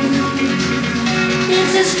street.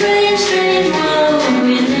 It's a strange, strange world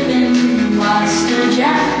we live in, Master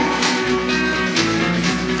Jack.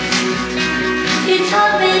 He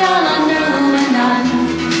taught me all I know and I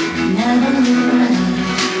never look back.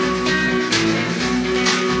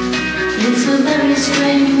 It's a very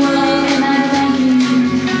strange world and I thank you,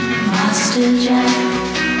 Master Jack.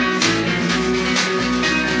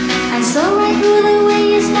 I saw right through the way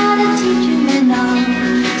you started teaching me now.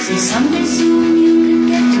 See, someday soon you could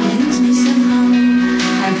get to use me somehow.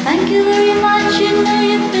 And thank you very much, you know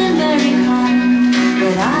you've been very kind.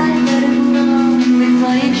 But I better move along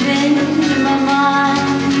before you change my mind.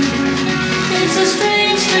 It's a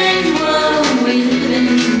strange, strange world we live in,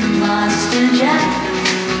 Master Jack.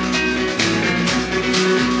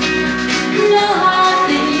 No hard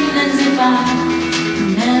feelings if I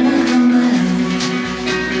never come back.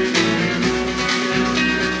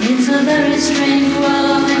 It's a very strange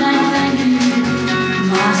world and I thank you,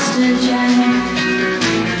 Master Jack.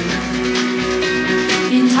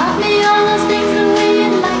 You taught me all those things the way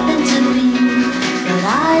you'd like them to be, but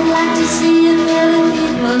I'd like to see if other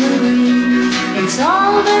people agree. It's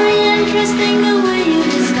all very interesting the way you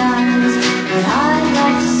disguise, but I'd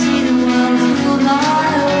like to see the world through my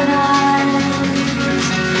own eyes.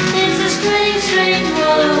 It's a strange, strange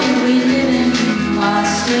world we live in,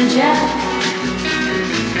 Master Jack.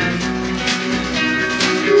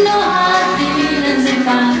 no hard feelings if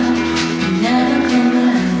I never come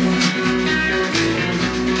back.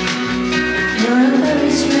 You're a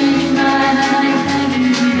very strange man, and I thank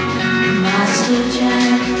you, Master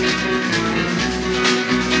Jack.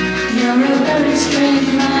 You're a very strange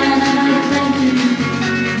man, and I thank you,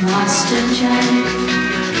 Master Jack.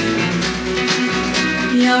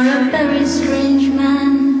 You're a very strange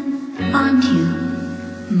man, aren't you,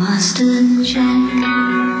 Master Jack?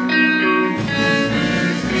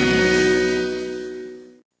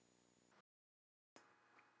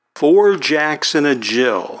 Four Jacks and a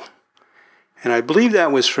Jill. And I believe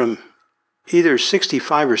that was from either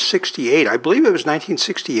 65 or 68. I believe it was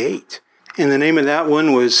 1968. And the name of that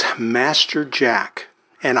one was Master Jack.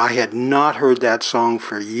 And I had not heard that song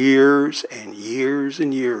for years and years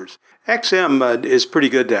and years. XM is pretty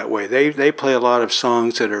good that way. They play a lot of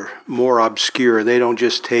songs that are more obscure. They don't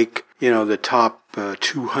just take, the top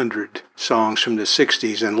 200 songs from the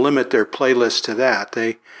 60s and limit their playlist to that.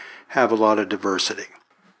 They have a lot of diversity.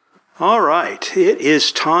 All right, it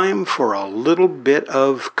is time for a little bit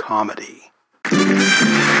of comedy.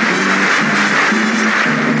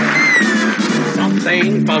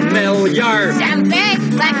 Something familiar.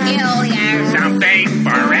 Something peculiar. Something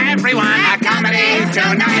for everyone. A comedy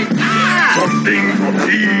tonight. Ah! Something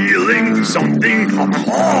appealing. Something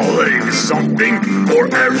appalling. Something for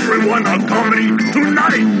everyone. A comedy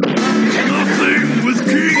tonight. Nothing with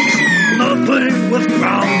kings. Nothing with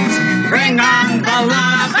crowns. Bring on the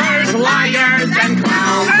lovers, liars, and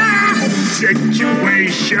clowns. Ah!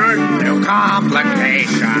 Situation. No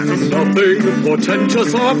complications. Nothing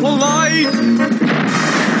portentous or polite.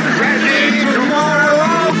 Ready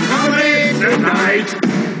tomorrow, comedy Tonight.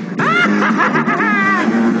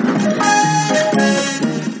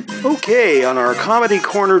 Okay, on our comedy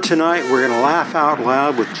corner tonight, we're going to laugh out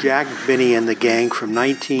loud with Jack Benny and the Gang from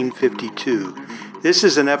 1952. This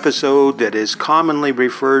is an episode that is commonly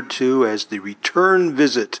referred to as the return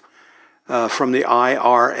visit from the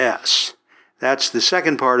IRS. That's the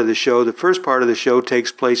second part of the show. The first part of the show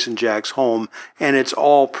takes place in Jack's home, and it's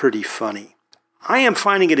all pretty funny. I am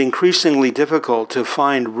finding it increasingly difficult to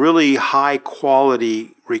find really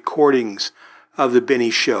high-quality recordings of the Benny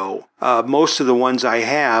Show. Most of the ones I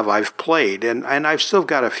have, I've played, and I've still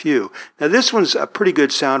got a few. Now, this one's a pretty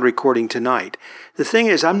good sound recording tonight. The thing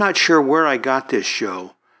is, I'm not sure where I got this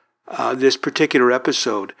show, this particular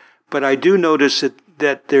episode, but I do notice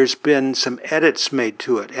that there's been some edits made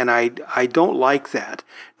to it, and I don't like that.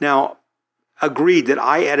 Now, agreed that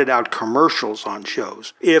I edit out commercials on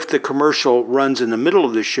shows. If the commercial runs in the middle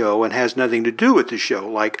of the show and has nothing to do with the show,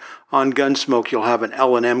 like on Gunsmoke, you'll have an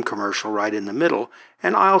L&M commercial right in the middle,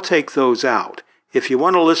 and I'll take those out. If you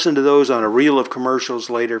want to listen to those on a reel of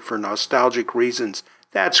commercials later for nostalgic reasons,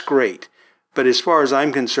 that's great. But as far as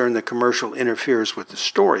I'm concerned, the commercial interferes with the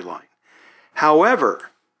storyline.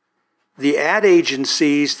 However, the ad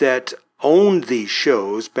agencies that owned these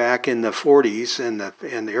shows back in the 40s and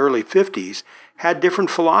the early 50s had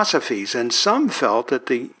different philosophies, and some felt that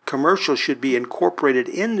the commercial should be incorporated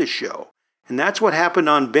in the show. And that's what happened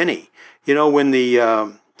on Benny. When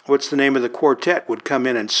the, what's the name of the quartet would come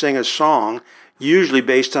in and sing a song, usually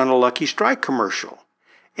based on a Lucky Strike commercial.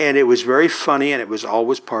 And it was very funny, and it was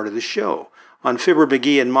always part of the show. On Fibber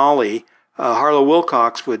McGee and Molly, Harlow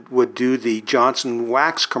Wilcox would do the Johnson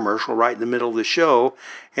Wax commercial right in the middle of the show,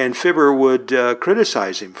 and Fibber would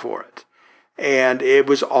criticize him for it. And it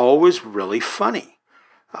was always really funny.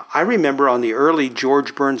 I remember on the early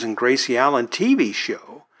George Burns and Gracie Allen TV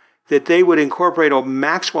show that they would incorporate a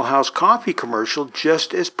Maxwell House coffee commercial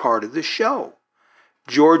just as part of the show.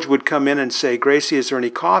 George would come in and say, "Gracie, is there any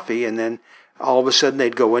coffee?" And then all of a sudden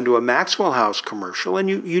they'd go into a Maxwell House commercial, and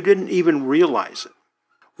you didn't even realize it.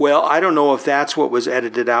 Well, I don't know if that's what was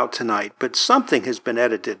edited out tonight, but something has been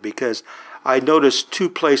edited because I noticed two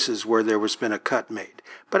places where there was been a cut made.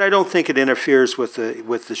 But I don't think it interferes with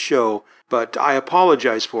the show, but I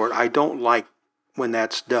apologize for it. I don't like when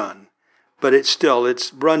that's done. But it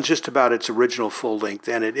runs just about its original full length,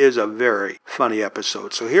 and it is a very funny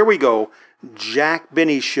episode. So here we go, Jack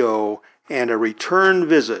Benny Show and a return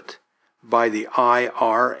visit by the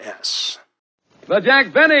IRS. The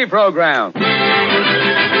Jack Benny Program.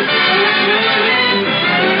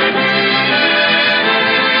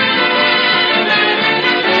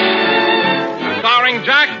 Starring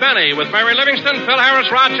Jack Benny with Mary Livingston, Phil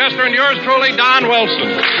Harris Rochester, and yours truly, Don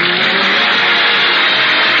Wilson.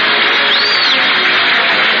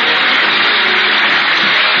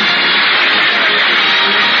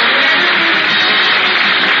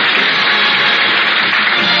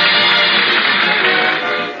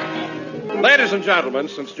 Ladies and gentlemen,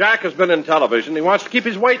 since Jack has been in television, he wants to keep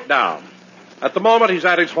his weight down. At the moment, he's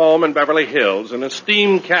at his home in Beverly Hills in a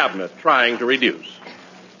steam cabinet trying to reduce.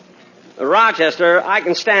 Rochester, I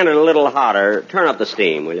can stand it a little hotter. Turn up the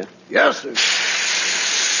steam, will you? Yes, sir.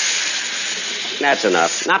 That's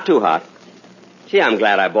enough. Not too hot. Gee, I'm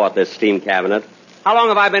glad I bought this steam cabinet. How long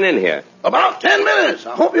have I been in here? About 10 minutes.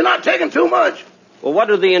 I hope you're not taking too much. Well, what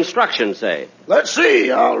do the instructions say? Let's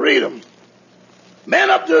see. I'll read them.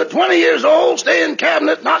 Men up to 20 years old stay in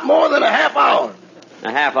cabinet not more than a half hour.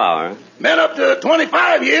 A half hour? Men up to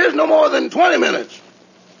 25 years, no more than 20 minutes.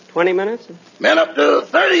 20 minutes? Men up to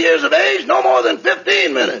 30 years of age, no more than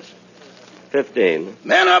 15 minutes. 15.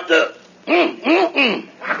 Men up to...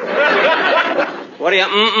 What are you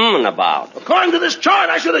mm-mm about? According to this chart,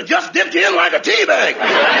 I should have just dipped you in like a tea bag.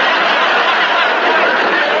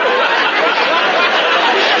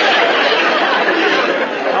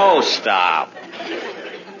 Oh, stop.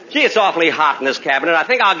 Gee, it's awfully hot in this cabinet. I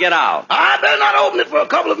think I'll get out. I better not open it for a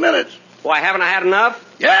couple of minutes. Why, haven't I had enough?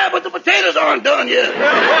 Yeah, but the potatoes aren't done yet.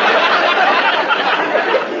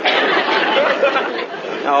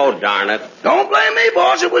 Oh, darn it. Don't blame me,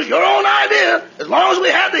 boss. It was your own idea. As long as we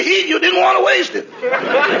had the heat, you didn't want to waste it.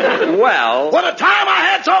 Well... What a time I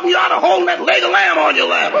had talking you out of holding that leg of lamb on your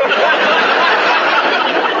lap.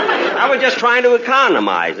 I was just trying to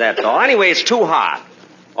economize, that's all. Anyway, it's too hot.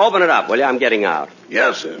 Open it up, will you? I'm getting out.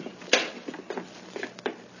 Yes, sir.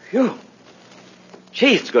 Phew.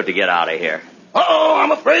 Gee, it's good to get out of here. Uh-oh,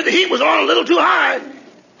 I'm afraid the heat was on a little too high.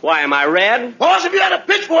 Why, am I red? Boss, if you had a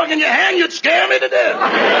pitchfork in your hand, you'd scare me to death.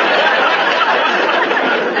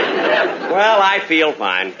 Well, I feel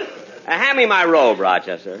fine. Hand me my robe,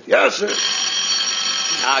 Rochester. Yes, sir.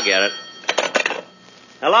 I'll get it.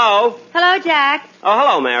 Hello? Hello, Jack. Oh,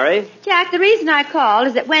 hello, Mary. Jack, the reason I called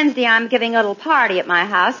is that Wednesday I'm giving a little party at my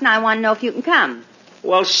house, and I want to know if you can come.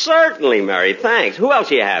 Well, certainly, Mary. Thanks. Who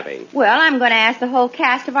else are you having? Well, I'm going to ask the whole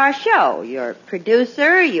cast of our show. Your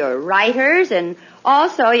producer, your writers, and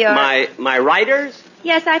also your... My writers?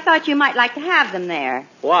 Yes, I thought you might like to have them there.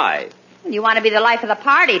 Why? You want to be the life of the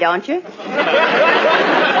party, don't you?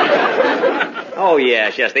 Oh,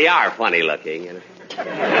 yes, they are funny looking. Well,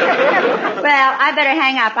 I better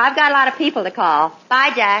hang up. I've got a lot of people to call.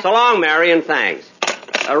 Bye, Jack. So long, Mary, and thanks.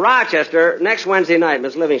 Rochester, next Wednesday night,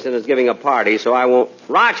 Miss Livingston is giving a party, so I won't...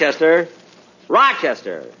 Rochester!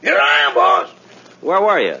 Here I am, boss. Where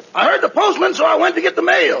were you? I heard the postman, so I went to get the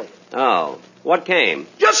mail. Oh, what came?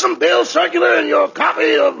 Just some bills circular and your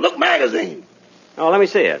copy of Look magazine. Oh, let me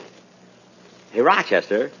see it. Hey,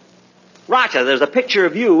 Rochester, there's a picture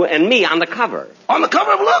of you and me on the cover. On the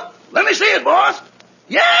cover of Look? Let me see it, boss.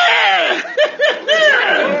 Yeah!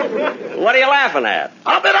 What are you laughing at?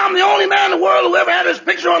 I bet I'm the only man in the world who ever had his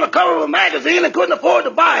picture on the cover of a magazine and couldn't afford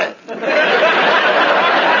to buy it.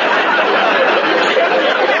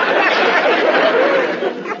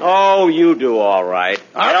 Oh, you do all right.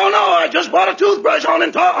 I don't know. I just bought a toothbrush on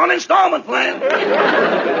installment plan.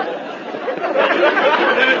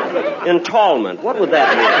 Installment? What would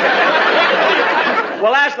that mean?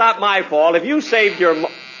 Well, that's not my fault. If you saved your...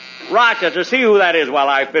 Rochester, see who that is while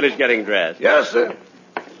I finish getting dressed. Yes, sir.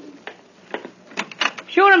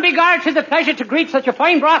 Sure and beguard, 'tis a pleasure to greet such a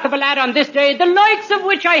fine broth of a lad on this day, the likes of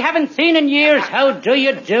which I haven't seen in years. How do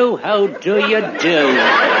you do? How do you do?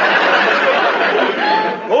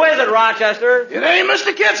 Who is it, Rochester? It ain't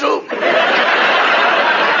Mr. Kitzel.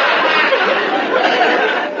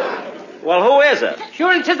 Well, who is it?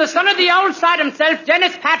 Sure, and 'tis the son of the old sod himself,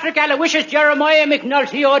 Dennis Patrick Aloysius Jeremiah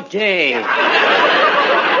McNulty O'Day.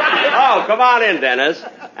 Oh, come on in, Dennis.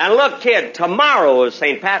 And look, kid, tomorrow is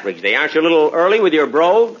St. Patrick's Day. Aren't you a little early with your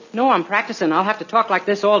brogue? No, I'm practicing. I'll have to talk like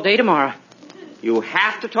this all day tomorrow. You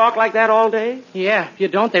have to talk like that all day? Yeah, if you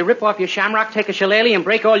don't, they rip off your shamrock, take a shillelagh, and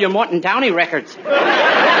break all your Morton Downey records.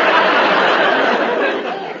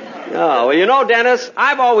 Oh, well, you know, Dennis,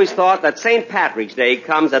 I've always thought that St. Patrick's Day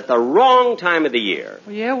comes at the wrong time of the year.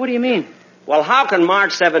 Well, yeah, what do you mean? Well, how can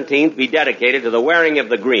March 17th be dedicated to the wearing of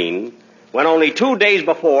the green when only 2 days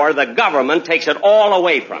before the government takes it all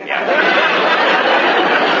away from you?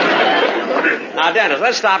 Now, Dennis,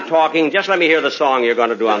 let's stop talking. Just let me hear the song you're going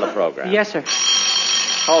to do on the program. Yes, sir.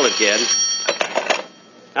 Hold it, kid.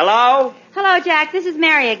 Hello? Hello, Jack. This is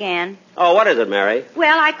Mary again. Oh, what is it, Mary?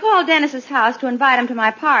 Well, I called Dennis's house to invite him to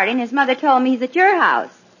my party, and his mother told me he's at your house.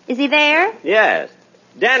 Is he there? Yes.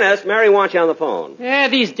 Dennis, Mary wants you on the phone. Yeah,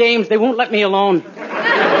 these dames, they won't let me alone.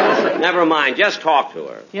 Never mind. Just talk to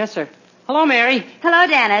her. Yes, sir. Hello, Mary. Hello,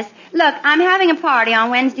 Dennis. Look, I'm having a party on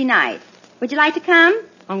Wednesday night. Would you like to come?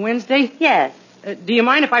 On Wednesday? Yes. Do you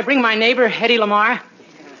mind if I bring my neighbor, Hetty Lamar?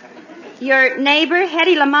 Your neighbor,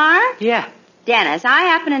 Hetty Lamar? Yeah. Dennis, I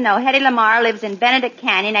happen to know Hetty Lamar lives in Benedict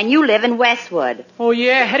Canyon and you live in Westwood. Oh,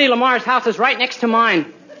 yeah, Hetty Lamar's house is right next to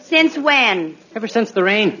mine. Since when? Ever since the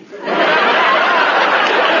rain.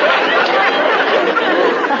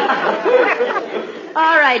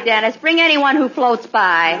 All right, Dennis, bring anyone who floats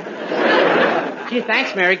by. Gee,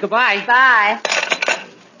 thanks, Mary. Goodbye. Bye.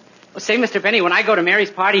 Well, say, Mr. Benny, when I go to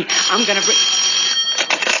Mary's party, I'm going to bring...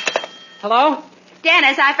 Hello?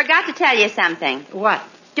 Dennis, I forgot to tell you something. What?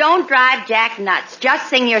 Don't drive Jack nuts. Just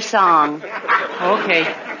sing your song. Okay.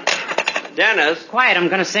 Dennis. Quiet, I'm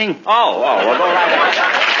going to sing. Oh, well, go right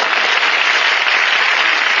ahead.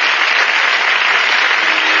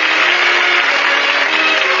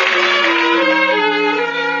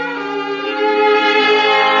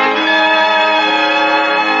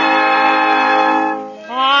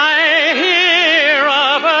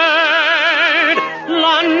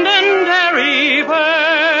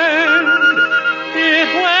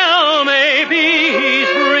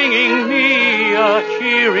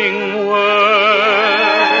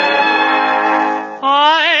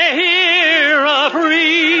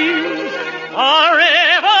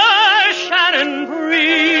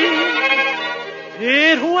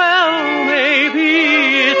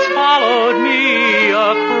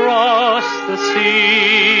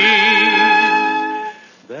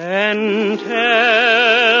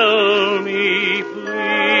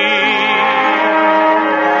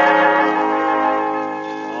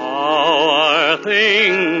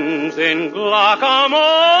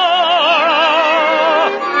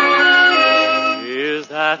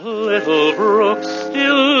 Little brook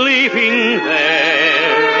still leaping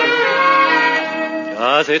there?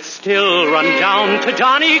 Does it still run down to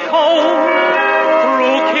Johnny Cove,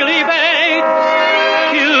 through Killybegs,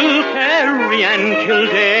 Kilkerry and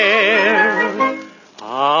Kildare?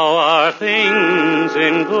 How are things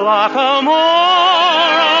in Glockamora?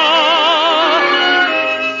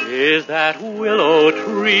 Is that willow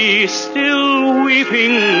tree still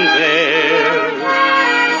weeping there?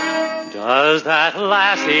 Does that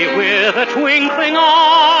lassie with a twinkling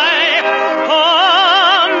eye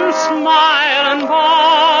come smiling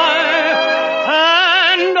by?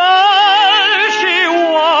 And does she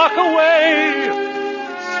walk away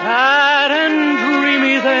sad and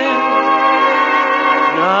dreamy there,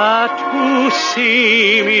 not to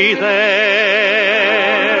see me there?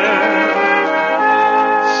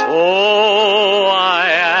 So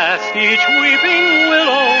I asked each weeping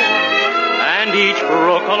willow and each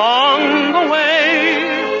brook along the way,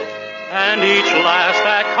 and each lass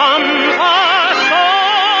that comes a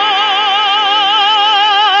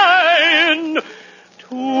sighing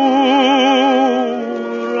to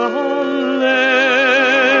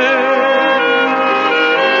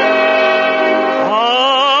How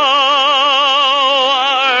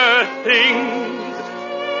are things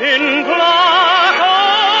in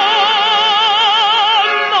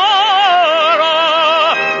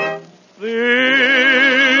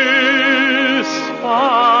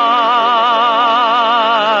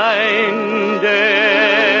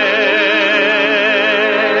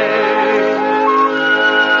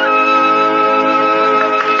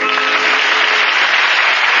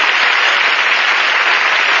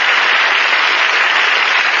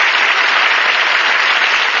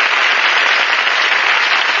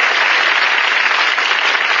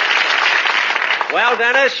Well,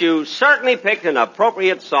 Dennis, you certainly picked an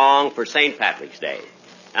appropriate song for St. Patrick's Day.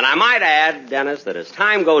 And I might add, Dennis, that as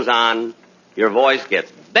time goes on, your voice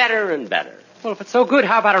gets better and better. Well, if it's so good,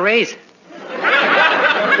 how about a raise?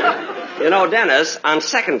 You know, Dennis, on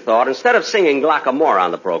second thought, instead of singing Glockamora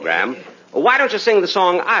on the program, why don't you sing the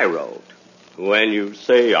song I wrote? When you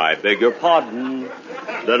say, I beg your pardon,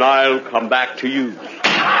 then I'll come back to you.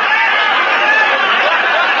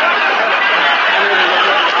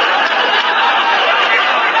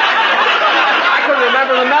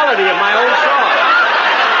 Remember the melody of my own song.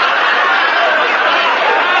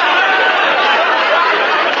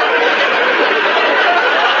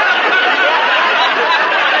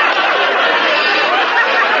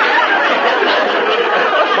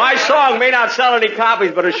 My song may not sell any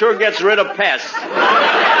copies, but it sure gets rid of pests.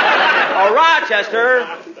 Oh,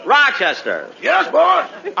 Rochester. Yes, boss?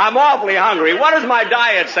 I'm awfully hungry. What does my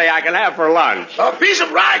diet say I can have for lunch? A piece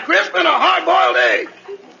of rye crisp and a hard-boiled egg.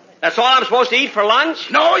 That's all I'm supposed to eat for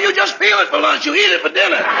lunch? No, you just peel it for lunch. You eat it for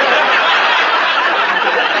dinner.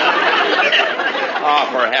 Oh,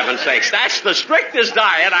 for heaven's sakes. That's the strictest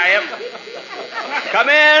diet I have. Come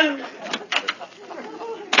in.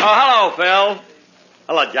 Oh, hello, Phil.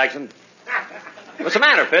 Hello, Jackson. What's the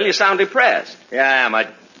matter, Phil? You sound depressed. Yeah, I am. I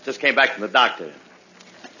just came back from the doctor.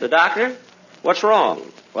 The doctor? What's wrong?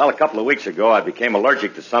 Well, a couple of weeks ago, I became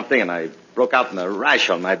allergic to something, and I broke out in a rash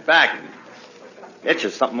on my back.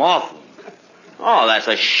 Itches something awful. Oh, that's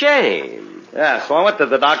a shame. Yeah, so I went to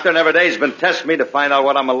the doctor, and every day he's been testing me to find out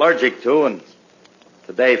what I'm allergic to, and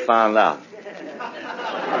today found out.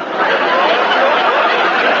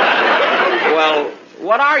 Well,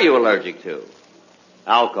 what are you allergic to?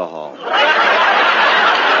 Alcohol.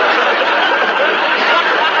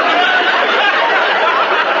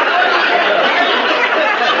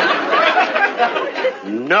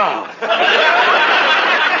 No.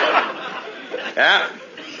 Yeah,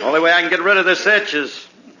 the only way I can get rid of this itch is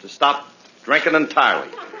to stop drinking entirely.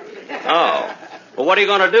 Oh. Well, what are you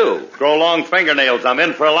going to do? Grow long fingernails. I'm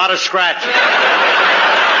in for a lot of scratching.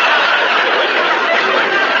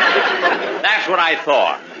 That's what I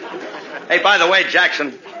thought. Hey, by the way,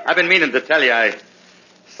 Jackson, I've been meaning to tell you, I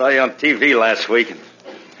saw you on TV last week, and,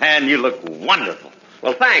 man, you look wonderful.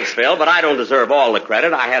 Well, thanks, Phil, but I don't deserve all the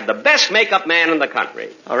credit. I had the best makeup man in the country.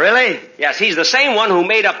 Oh, really? Yes, he's the same one who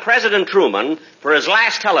made up President Truman for his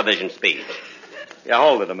last television speech. Yeah,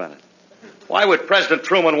 hold it a minute. Why would President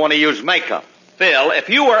Truman want to use makeup? Phil, if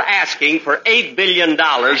you were asking for $8 billion,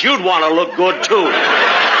 you'd want to look good, too.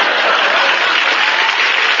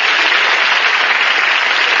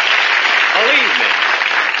 Believe me.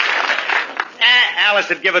 Alice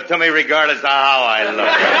would give it to me regardless of how I look.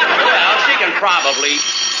 Well, she can probably...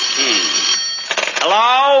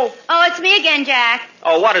 Hello? Oh, it's me again, Jack.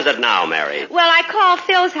 Oh, what is it now, Mary? Well, I called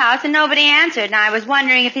Phil's house and nobody answered, and I was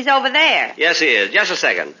wondering if he's over there. Yes, he is. Just a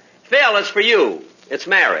second. Phil, it's for you. It's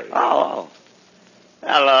Mary. Oh.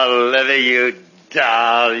 Hello, Livy, you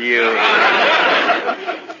doll, you.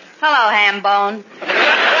 Hello, Hambone.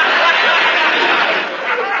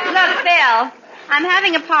 Look, Phil, I'm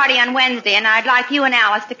having a party on Wednesday, and I'd like you and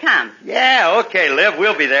Alice to come. Yeah, okay, Liv,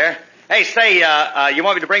 we'll be there. Hey, say, you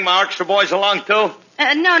want me to bring my orchestra boys along, too?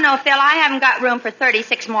 No, Phil, I haven't got room for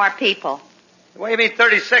 36 more people. What do you mean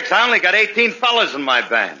 36? I only got 18 fellas in my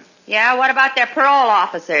band. Yeah, what about their parole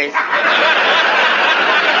officers?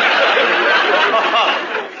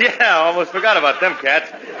 Yeah, I almost forgot about them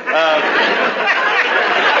cats.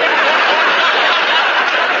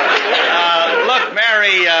 Look,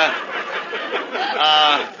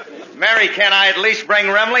 Mary, can I at least bring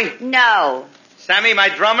Remley? No. Sammy, my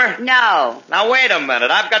drummer? No. Now, wait a minute.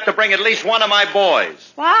 I've got to bring at least one of my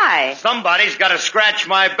boys. Why? Somebody's got to scratch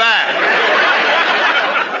my back.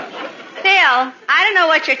 Phil, I don't know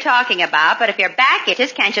what you're talking about, but if your back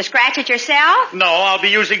itches, can't you scratch it yourself? No, I'll be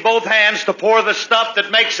using both hands to pour the stuff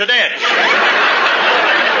that makes it itch.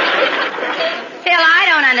 Phil, I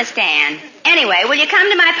don't understand. Anyway, will you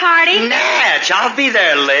come to my party? Natch, I'll be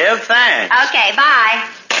there, Liv. Thanks. Okay, bye.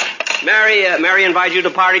 Mary invited you to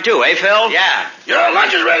the party, too, eh, Phil? Yeah. Your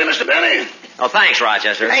lunch is ready, Mr. Benny. Oh, thanks,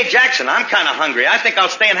 Rochester. Hey, Jackson, I'm kind of hungry. I think I'll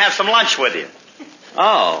stay and have some lunch with you.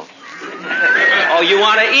 Oh. Oh, you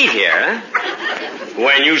want to eat here, huh?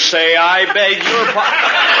 When you say, I beg your pardon.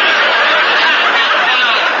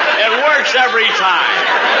 It works every time.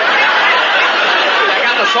 I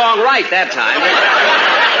got the song right that time.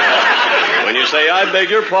 When you say, I beg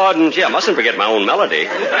your pardon. Gee, I mustn't forget my own melody.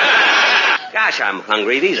 Gosh, I'm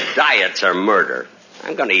hungry. These diets are murder.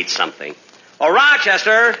 I'm going to eat something. Oh,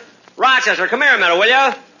 Rochester, come here a minute, will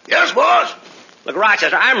you? Yes, boss. Look,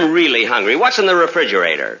 Rochester, I'm really hungry. What's in the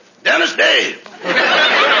refrigerator? Dennis Day.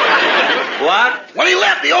 What? When he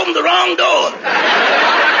left, he opened the wrong door.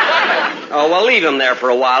 Oh, well, leave him there for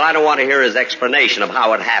a while. I don't want to hear his explanation of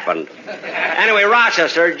how it happened. Anyway,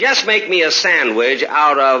 Rochester, just make me a sandwich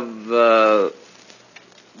out of,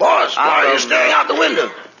 Boss, why are you staring out the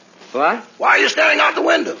window? What? Why are you staring out the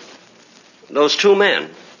window? Those two men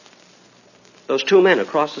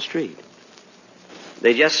across the street.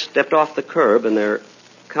 They just stepped off the curb and they're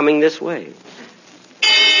coming this way.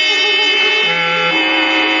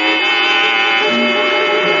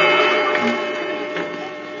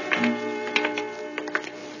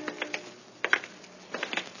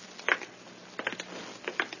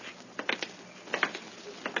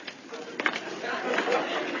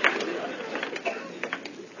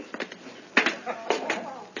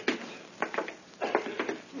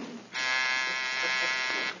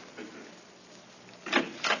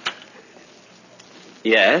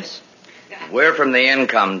 Yes? We're from the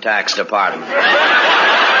Income Tax Department.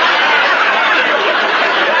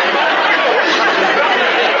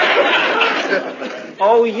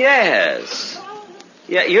 Oh, yes.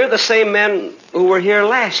 Yeah, you're the same men who were here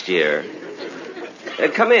last year.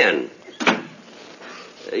 Come in.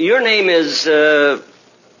 Your name is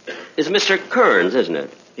Mr. Kearns, isn't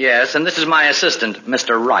it? Yes, and this is my assistant,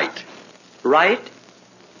 Mr. Wright. Wright?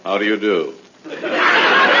 How do you do?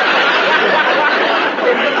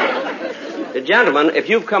 Gentlemen, if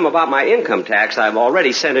you've come about my income tax, I've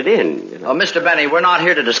already sent it in. Oh, Mr. Benny, we're not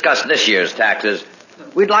here to discuss this year's taxes.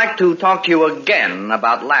 We'd like to talk to you again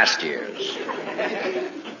about last year's.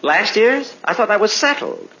 Last year's? I thought that was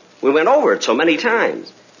settled. We went over it so many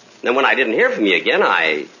times. Then when I didn't hear from you again,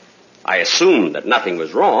 I assumed that nothing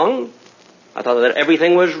was wrong. I thought that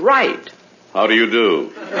everything was right. How do you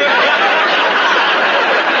do?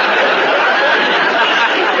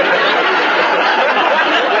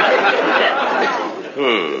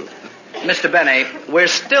 Mr. Benny, we're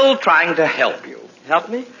still trying to help you. Help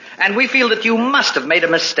me? And we feel that you must have made a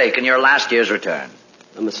mistake in your last year's return.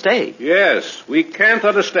 A mistake? Yes. We can't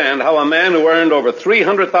understand how a man who earned over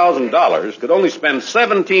 $300,000 could only spend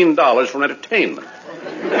 $17 for entertainment.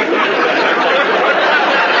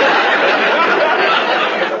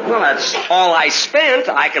 Well, that's all I spent.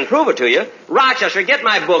 I can prove it to you. Rochester, get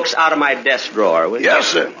my books out of my desk drawer, will you? Yes,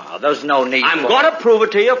 sir. Well, there's no need I'm going to prove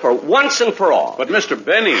it to you for once and for all. But, Mr.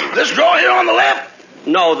 Benny... This drawer here on the left?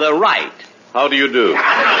 No, the right. How do you do? Now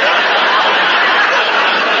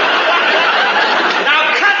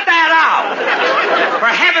cut that out! For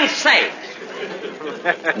heaven's sake!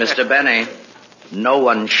 Mr. Benny, no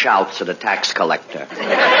one shouts at a tax collector.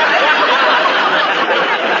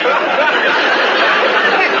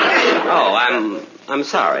 Oh, I'm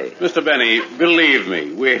sorry. Mr. Benny, believe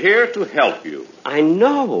me, we're here to help you. I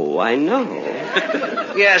know.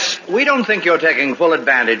 Yes, we don't think you're taking full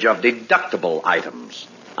advantage of deductible items.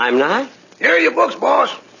 I'm not? Here are your books,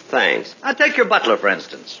 boss. Thanks. Now, take your butler, for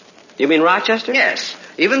instance. You mean Rochester? Yes.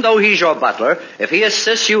 Even though he's your butler, if he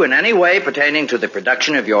assists you in any way pertaining to the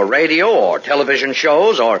production of your radio or television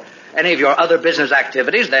shows or any of your other business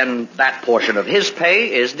activities, then that portion of his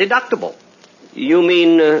pay is deductible. You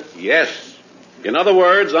mean... Yes. In other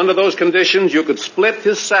words, under those conditions, you could split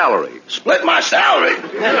his salary. Split my salary?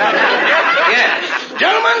 Yes.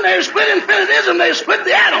 Gentlemen, they've split infinitism, they've split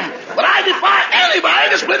the atom. But I defy anybody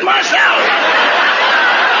to split my salary.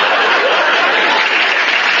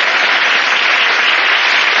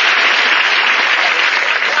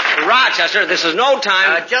 Rochester, this is no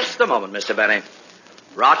time... Just a moment, Mr. Benny.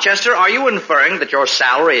 Rochester, are you inferring that your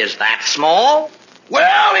salary is that small?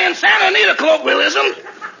 Well, in Santa Anita colloquialism,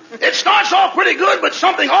 it starts off pretty good, but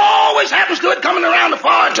something always happens to it coming around the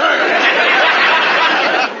far turn.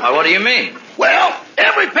 What do you mean? Well,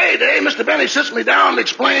 every payday, Mr. Benny sits me down and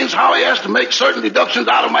explains how he has to make certain deductions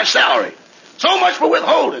out of my salary. So much for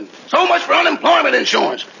withholding, so much for unemployment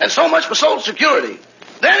insurance, and so much for Social Security.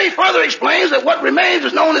 Then he further explains that what remains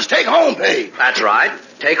is known as take-home pay. That's right,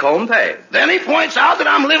 take-home pay. Then he points out that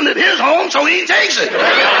I'm living at his home, so he takes it.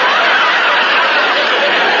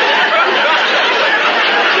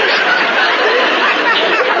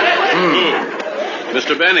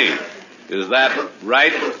 Mr. Benny, is that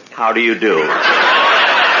right? How do you do?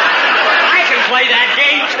 I can play that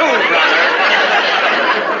game too, brother.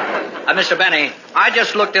 Mr. Benny, I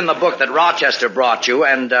just looked in the book that Rochester brought you,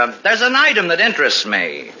 and there's an item that interests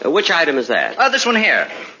me. Which item is that? This one here.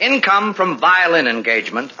 Income from violin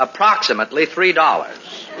engagement, approximately $3.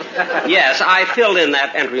 Yes, I filled in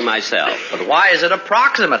that entry myself. But why is it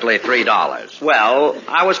approximately $3? Well,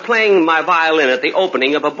 I was playing my violin at the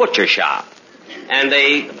opening of a butcher shop, and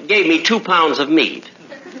they gave me 2 pounds of meat.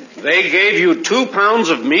 They gave you 2 pounds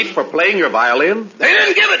of meat for playing your violin? They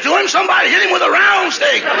didn't give it to him. Somebody hit him with a round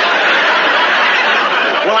steak. Well,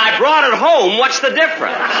 I brought it home. What's the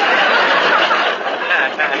difference?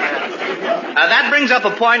 That brings up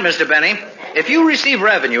a point, Mr. Benny. If you receive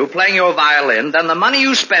revenue playing your violin, then the money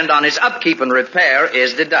you spend on its upkeep and repair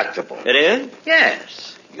is deductible. It is? Yes.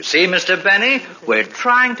 You see, Mr. Benny, we're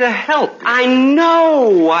trying to help you. I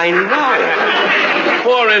know.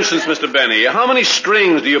 For instance, Mr. Benny, how many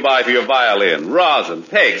strings do you buy for your violin? Rosin,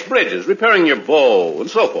 pegs, bridges, repairing your bow, and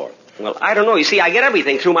so forth. Well, I don't know. You see, I get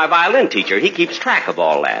everything through my violin teacher. He keeps track of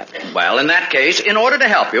all that. Well, in that case, in order to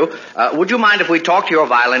help you, would you mind if we talk to your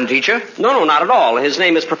violin teacher? No, not at all. His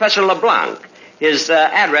name is Professor LeBlanc. His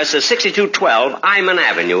address is 6212 Iman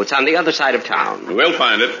Avenue. It's on the other side of town. We'll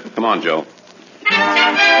find it. Come on, Joe.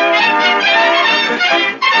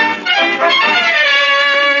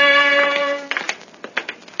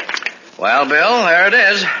 Well, Bill, there it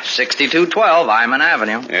is. 6212 Iman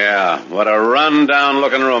Avenue. Yeah, what a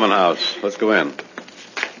run-down-looking rooming house. Let's go in.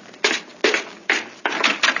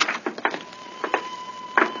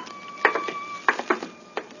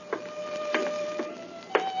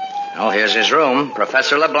 Oh, here's his room.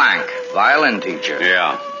 Professor LeBlanc, violin teacher.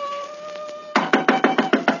 Yeah.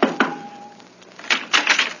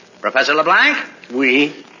 Professor LeBlanc?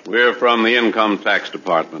 We're from the Income Tax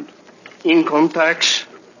Department. Income tax?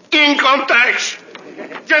 Income tax!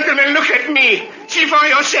 Gentlemen, look at me. See for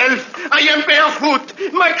yourself. I am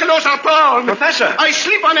barefoot. My clothes are torn. Professor. I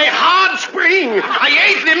sleep on a hard spring. I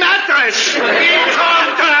ate the mattress. It's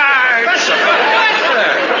all time. Professor,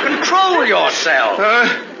 control yourself.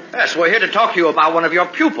 Yes, we're here to talk to you about one of your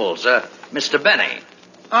pupils, Mr. Benny.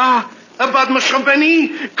 About Monsieur Benny?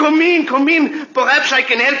 Come in. Perhaps I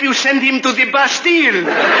can help you send him to the Bastille.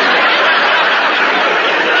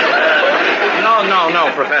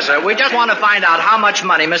 No, Professor. We just want to find out how much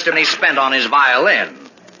money Mr. Benny spent on his violin.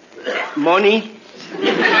 Money?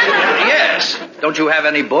 Yes. Don't you have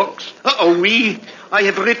any books? Oui. I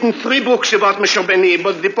have written 3 books about Monsieur Benny,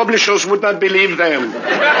 but the publishers would not believe them.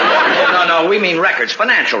 No, we mean records,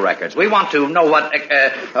 financial records. We want to know what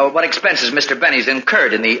expenses Mr. Benny's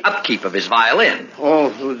incurred in the upkeep of his violin. Oh,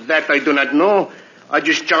 that I do not know. I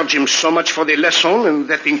just charge him so much for the lesson, and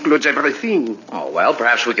that includes everything. Oh, well,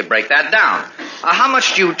 perhaps we could break that down. How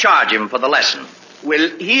much do you charge him for the lesson? Well,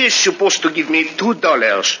 he is supposed to give me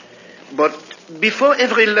 $2. But before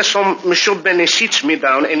every lesson, Monsieur Benny sits me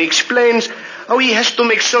down and explains how he has to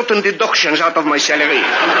make certain deductions out of my salary.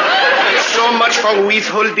 So much for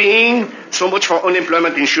withholding, so much for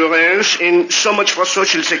unemployment insurance, and so much for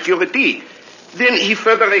Social Security. Then he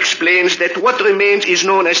further explains that what remains is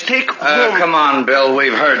known as take-home... Come on, Bill.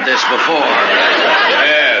 We've heard this before.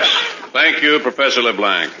 Yes. Thank you, Professor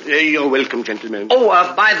LeBlanc. You're welcome, gentlemen. Oh,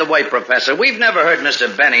 by the way, Professor, we've never heard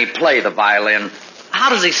Mr. Benny play the violin. How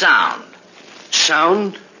does he sound?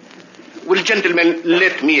 Sound? Well, gentlemen,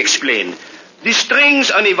 let me explain. The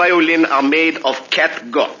strings on a violin are made of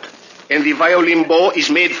catgut, and the violin bow is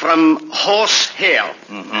made from horse hair.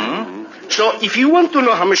 Mm-hmm. So if you want to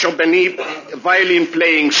know how Monsieur Benny violin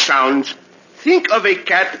playing sounds, think of a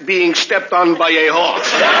cat being stepped on by a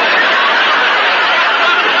horse.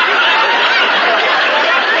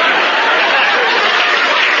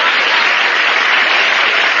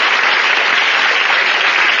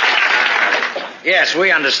 Yes,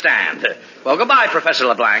 we understand. Well, goodbye, Professor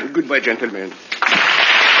LeBlanc. Goodbye, gentlemen.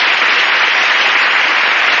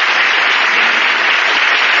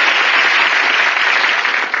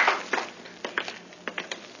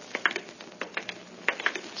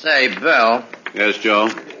 Say, Bill. Yes, Joe?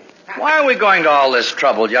 Why are we going to all this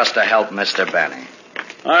trouble just to help Mr. Benny?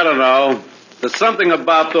 I don't know. There's something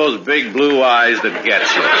about those big blue eyes that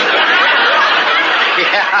gets you.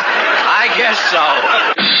 Yeah, I guess so.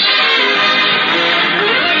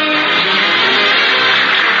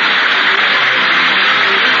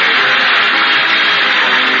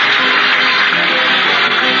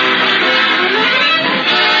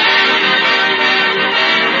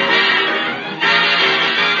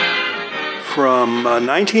 From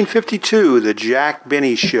 1952, The Jack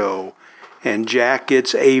Benny Show, and Jack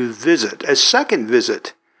gets a second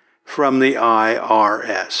visit from the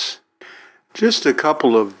IRS. Just a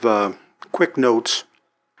couple of quick notes.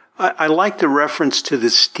 I like the reference to the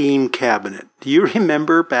steam cabinet. Do you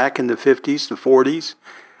remember back in the 50s, the 40s?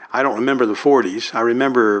 I don't remember the 40s. I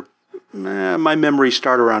remember, my memories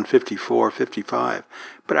start around 54, 55.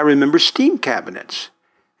 But I remember steam cabinets.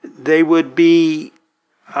 They would be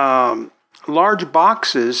large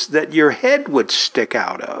boxes that your head would stick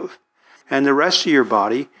out of, and the rest of your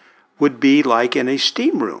body would be like in a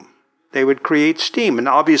steam room. They would create steam, and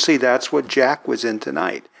obviously that's what Jack was in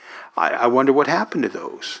tonight. I wonder what happened to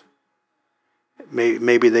those.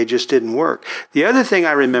 Maybe they just didn't work. The other thing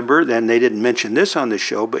I remember, and they didn't mention this on the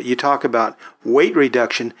show, but you talk about weight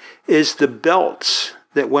reduction, is the belts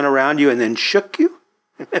that went around you and then shook you.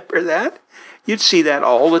 Remember that? You'd see that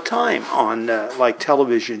all the time on like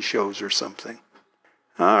television shows or something.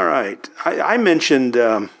 All right. I mentioned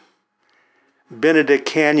Benedict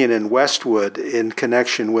Canyon and Westwood in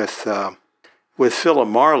connection with Philip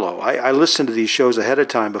Marlowe. I listened to these shows ahead of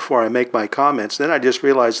time before I make my comments. Then I just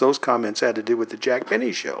realized those comments had to do with the Jack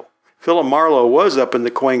Benny Show. Philip Marlowe was up in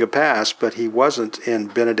the Cahuenga Pass, but he wasn't in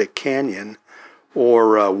Benedict Canyon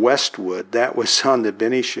or Westwood. That was on the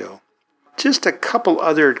Benny Show. Just a couple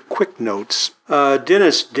other quick notes.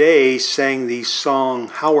 Dennis Day sang the song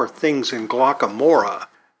How Are Things in Glockamora?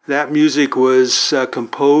 That music was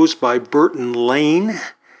composed by Burton Lane,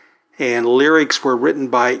 and lyrics were written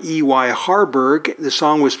by E.Y. Harburg. The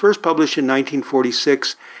song was first published in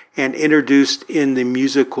 1946 and introduced in the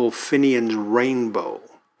musical Finian's Rainbow.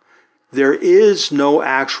 There is no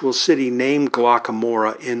actual city named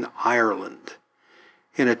Glockamora in Ireland.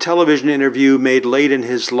 In a television interview made late in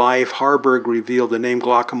his life, Harburg revealed the name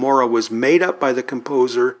Glockamora was made up by the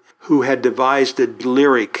composer who had devised a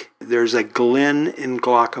lyric, "There's a glen in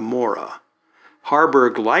Glockamora."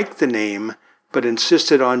 Harburg liked the name, but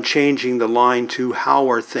insisted on changing the line to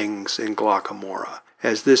 "How are things in Glockamora?"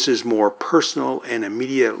 as this is more personal and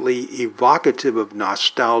immediately evocative of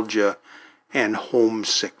nostalgia and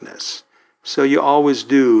homesickness. So you always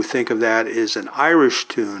do think of that as an Irish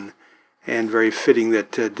tune, and very fitting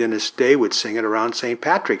that Dennis Day would sing it around St.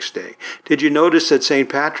 Patrick's Day. Did you notice that St.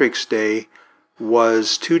 Patrick's Day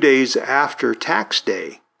was 2 days after Tax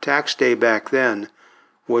Day? Tax Day back then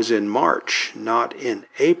was in March, not in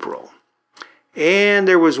April. And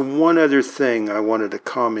there was one other thing I wanted to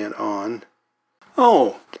comment on.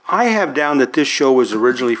 Oh, I have down that this show was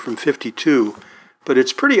originally from 52, but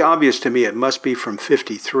it's pretty obvious to me it must be from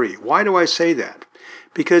 53. Why do I say that?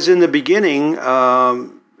 Because in the beginning,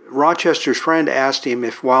 Rochester's friend asked him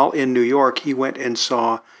if while in New York he went and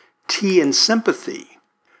saw Tea and Sympathy.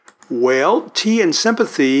 Well, Tea and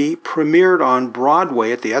Sympathy premiered on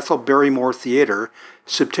Broadway at the Ethel Barrymore Theater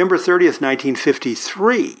September 30th,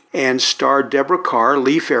 1953, and starred Deborah Carr,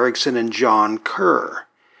 Leif Erikson, and John Kerr.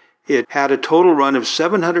 It had a total run of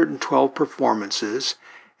 712 performances,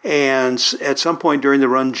 and at some point during the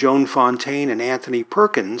run, Joan Fontaine and Anthony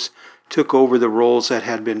Perkins took over the roles that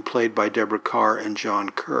had been played by Deborah Carr and John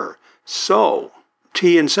Kerr. So,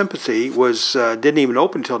 Tea and Sympathy didn't even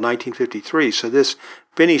open until 1953, so this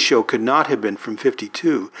Benny show could not have been from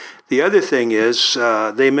 52. The other thing is,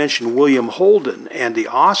 they mentioned William Holden and the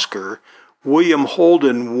Oscar. William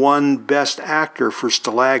Holden won Best Actor for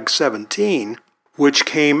Stalag 17, which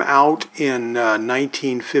came out in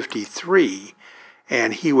 1953,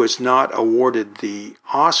 and he was not awarded the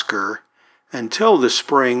Oscar until the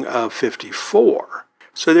spring of 54.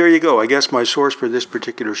 So there you go. I guess my source for this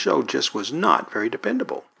particular show just was not very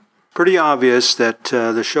dependable. Pretty obvious that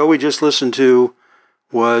the show we just listened to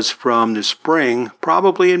was from the spring,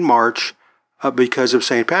 probably in March, because of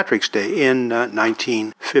St. Patrick's Day in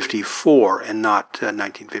 1954 and not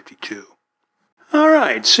 1952. All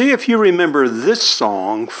right, see if you remember this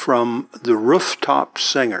song from the Rooftop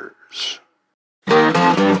Singers.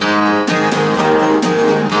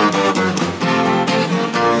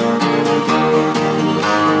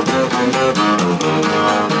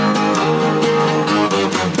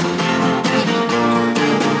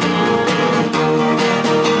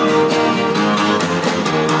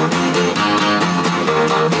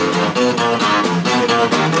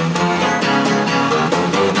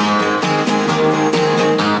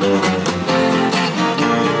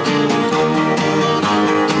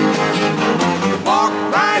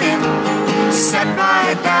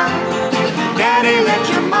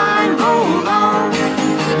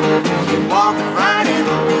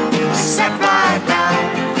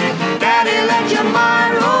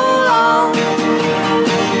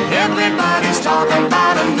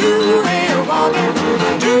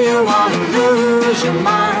 Your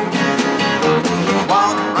mind.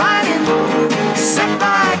 Walk right in, sit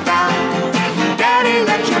right down. Daddy,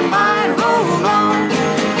 let your mind roll on.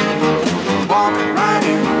 Walk right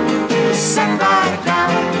in, sit right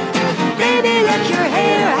down. Baby, let your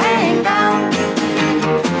hair hang down.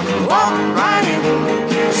 Walk right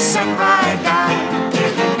in, sit right down.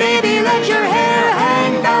 Baby, let your hair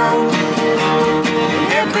hang down.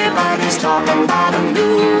 Everybody's talking about a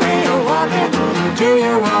new way of walking. Do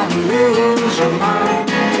you want to lose your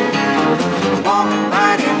mind? Walk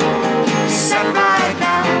right in, sit right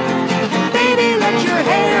down. Baby, let your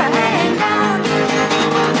hair hang down.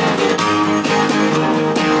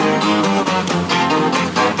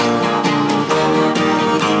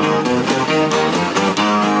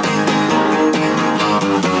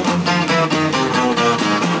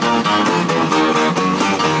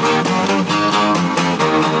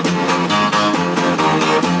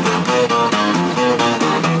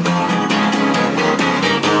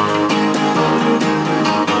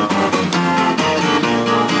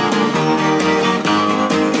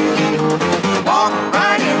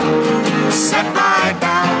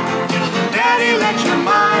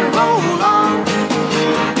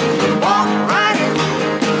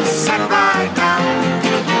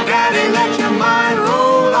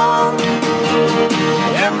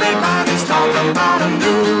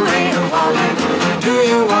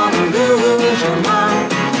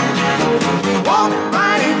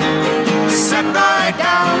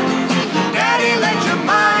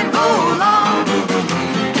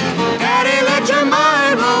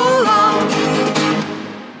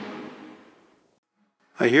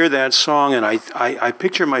 I hear that song and I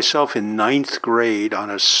picture myself in 9th grade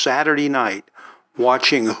on a Saturday night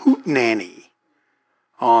watching Hootenanny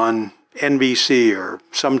on NBC or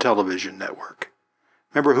some television network.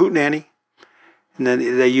 Remember Hootenanny? And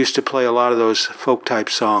then they used to play a lot of those folk-type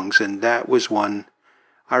songs, and that was one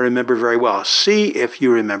I remember very well. See if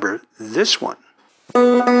you remember this one.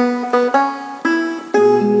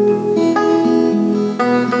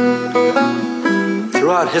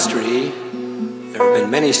 history, there have been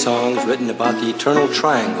many songs written about the eternal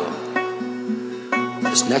triangle.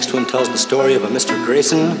 This next one tells the story of a Mr.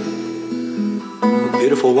 Grayson, a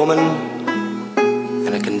beautiful woman,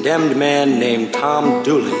 and a condemned man named Tom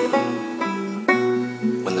Dooley.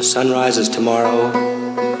 When the sun rises tomorrow,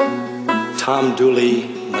 Tom Dooley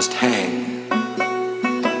must hang.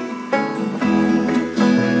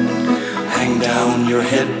 Hang down your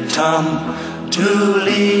head, Tom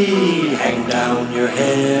Dooley, hang down your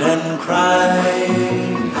head and cry.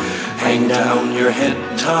 Hang down your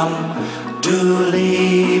head, Tom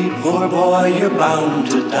Dooley, poor boy, you're bound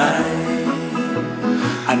to die.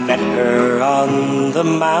 I met her on the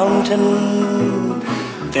mountain,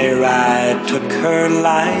 there I took her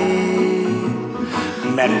life.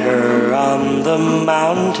 Met her on the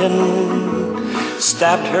mountain,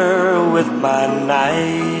 stabbed her with my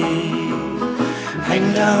knife.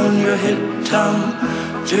 Hang down your head, Tom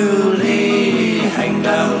Dooley, hang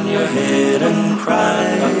down your head and cry.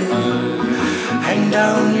 Hang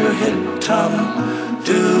down your head, Tom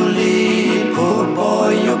Dooley, poor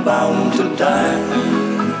boy, you're bound to die.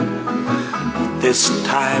 This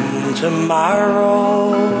time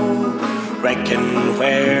tomorrow, reckon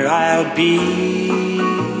where I'll be.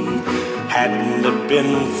 Hadn't it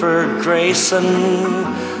been for Grayson,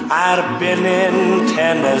 I'd have been in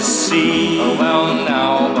Tennessee. Oh, well,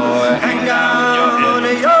 now, boy, hang down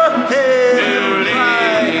your head and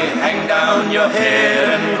cry. Hang down your head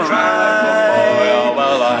and cry. Oh,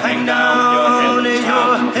 well, hang down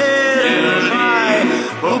your head and cry.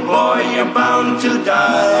 Oh, boy, you're bound to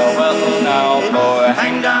die. Oh, well, now, boy,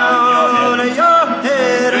 hang down your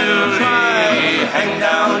head and cry. Hang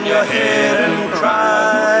down your head and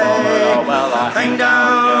cry. Oh, well, hang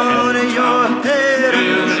down your head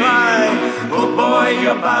and cry. Oh, boy,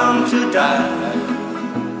 you're bound to die.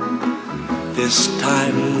 This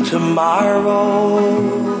time tomorrow,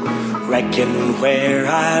 reckon where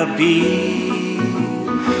I'll be.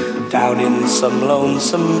 Down in some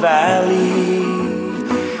lonesome valley,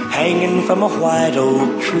 hanging from a white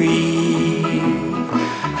oak tree.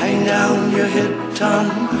 Hang down your head, Tom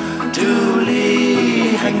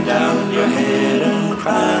Dooley, hang down your head and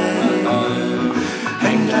cry.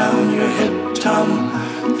 Hang down your head, Tom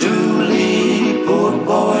Dooley, poor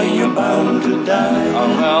boy, you're bound to die. Oh,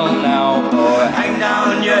 well, now, boy, hang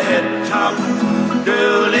down your head, Tom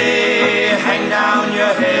Dooley, hang down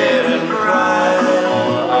your head and cry.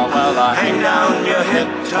 Oh, well, hang down your head,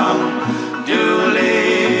 Tom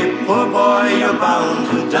Dooley, poor boy, you're bound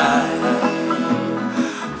to die.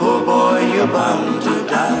 Poor boy, you're bound to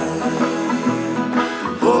die.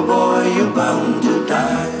 Poor boy, you're bound to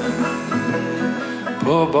die.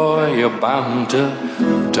 Poor boy, you're bound to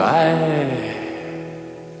die.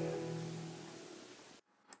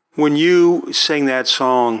 When you sing that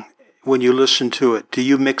song, when you listen to it, do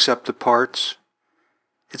you mix up the parts?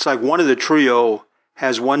 It's like one of the trio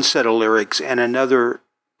has one set of lyrics and another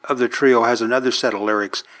of the trio has another set of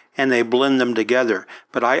lyrics, and they blend them together.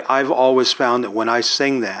 But I've always found that when I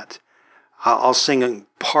sing that, I'll sing a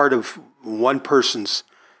part of one person's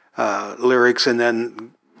lyrics and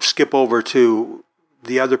then skip over to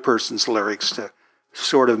the other person's lyrics to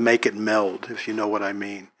sort of make it meld, if you know what I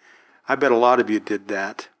mean. I bet a lot of you did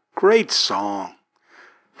that. Great song.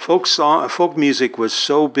 Folk music was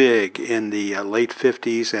so big in the late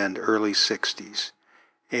 50s and early 60s.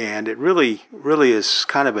 And it really, really is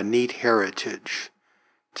kind of a neat heritage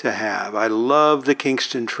to have. I love the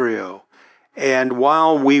Kingston Trio. And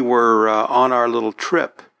while we were on our little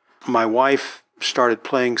trip, my wife started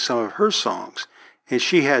playing some of her songs. And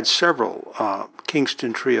she had several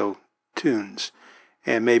Kingston Trio tunes.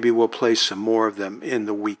 And maybe we'll play some more of them in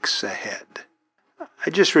the weeks ahead. I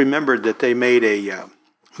just remembered that they made a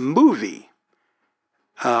movie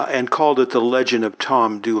and called it The Legend of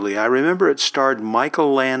Tom Dooley. I remember it starred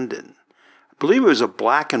Michael Landon. I believe it was a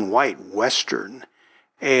black and white Western.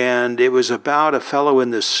 And it was about a fellow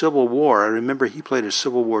in the Civil War. I remember he played a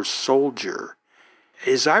Civil War soldier.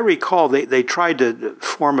 As I recall, they tried to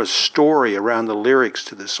form a story around the lyrics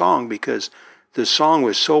to the song because the song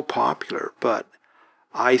was so popular. But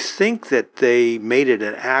I think that they made it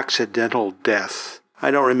an accidental death. I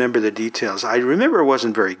don't remember the details. I remember it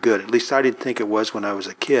wasn't very good. At least I didn't think it was when I was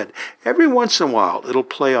a kid. Every once in a while, it'll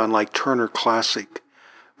play on like Turner Classic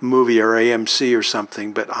Movie or AMC or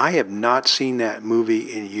something, but I have not seen that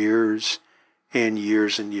movie in years and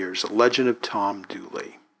years and years. The Legend of Tom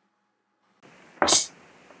Dooley.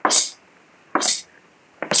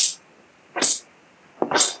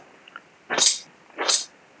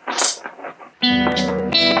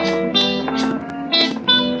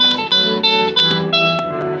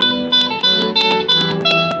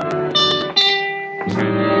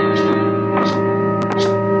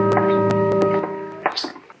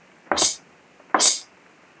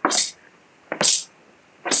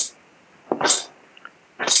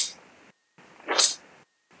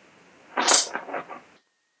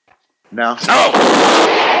 No.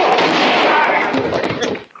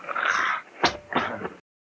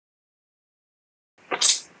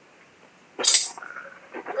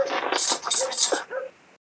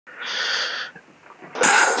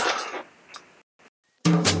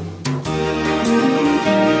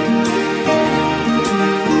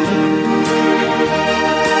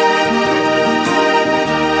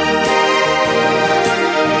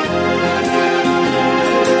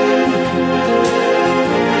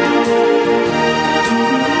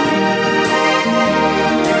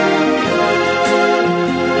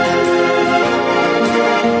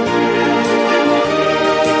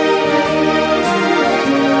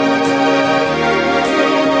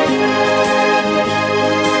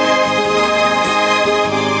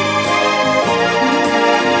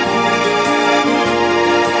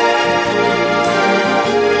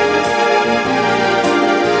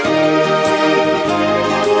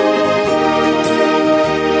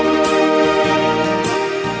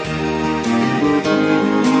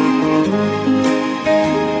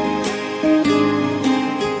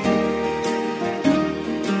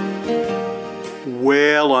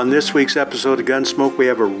 On this week's episode of Gunsmoke, we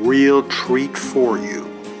have a real treat for you.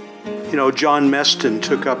 You know, John Meston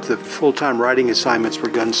took up the full-time writing assignments for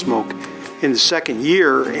Gunsmoke in the second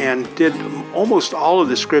year and did almost all of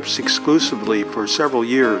the scripts exclusively for several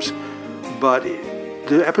years. But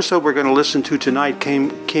the episode we're going to listen to tonight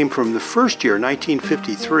came from the first year,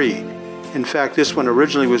 1953. In fact, this one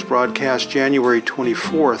originally was broadcast January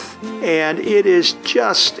 24th, and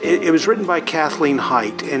it was written by Kathleen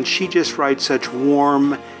Hite, and she just writes such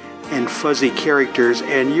warm and fuzzy characters,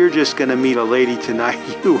 and you're just going to meet a lady tonight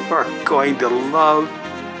you are going to love,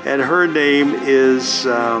 and her name is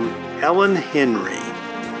Ellen Henry.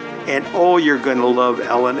 And oh, you're going to love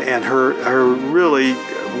Ellen and her really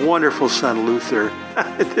wonderful son Luther.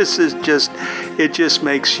 It's just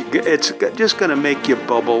going to make you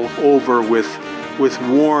bubble over with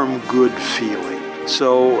warm, good feeling.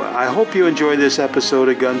 So I hope you enjoy this episode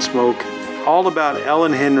of Gunsmoke, all about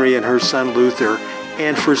Ellen Henry and her son Luther.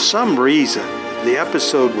 And for some reason, the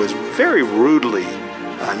episode was very rudely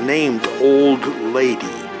named Old Lady.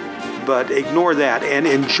 But ignore that and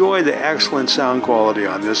enjoy the excellent sound quality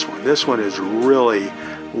on this one. This one is really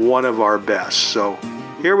one of our best. So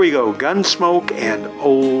here we go, Gunsmoke and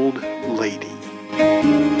Old Lady.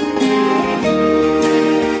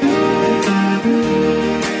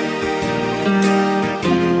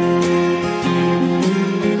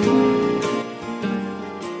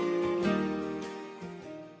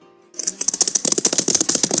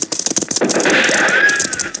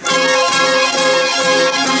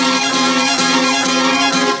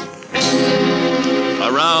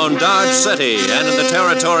 Dodge City and in the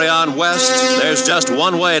territory on West, there's just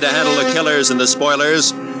one way to handle the killers and the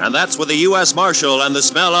spoilers, and that's with the U.S. Marshal and the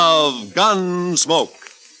smell of Gunsmoke.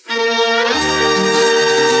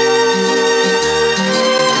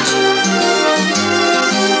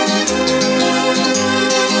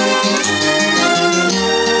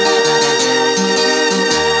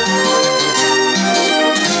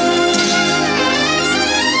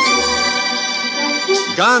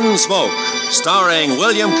 Gunsmoke, starring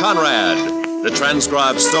William Conrad, the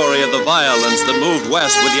transcribed story of the violence that moved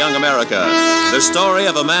west with young America, the story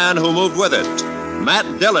of a man who moved with it,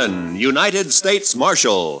 Matt Dillon, United States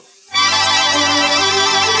Marshal.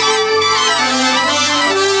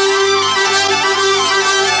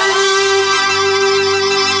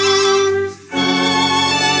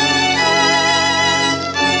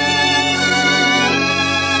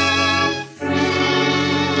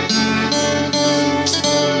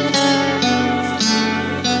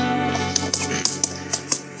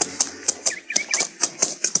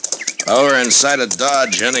 Well, we're inside of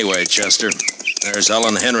Dodge anyway, Chester. There's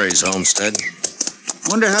Ellen Henry's homestead.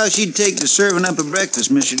 Wonder how she'd take to serving up a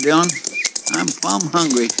breakfast, Mr. Dillon. I'm plumb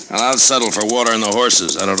hungry. Well, I'll settle for watering the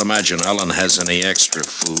horses. I don't imagine Ellen has any extra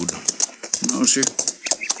food. No, sir.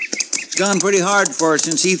 It's gone pretty hard for her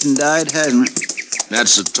since Ethan died, hasn't it?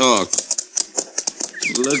 That's the talk.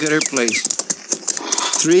 Look at her place.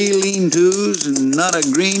 3 lean-tos and not a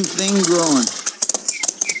green thing growing.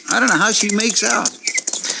 I don't know how she makes out.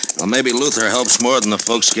 Well, maybe Luther helps more than the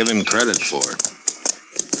folks give him credit for.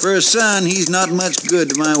 For a son, he's not much good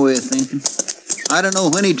to my way of thinking. I don't know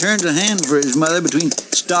when he turns a hand for his mother between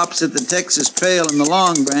stops at the Texas Trail and the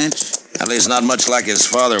Long Branch. At least not much like his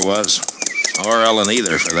father was. Or Ellen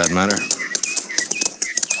either, for that matter.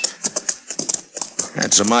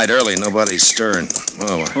 It's a mite early. Nobody's stirring.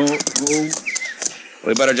 Oh.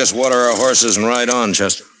 We better just water our horses and ride on,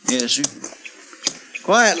 Chester. Yes, sir.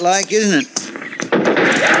 Quiet-like, isn't it?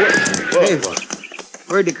 Hey,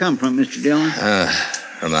 where'd you come from, Mr. Dillon?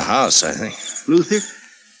 From the house, I think. Luther?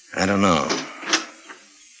 I don't know.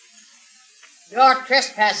 You're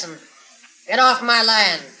trespassing. Get off my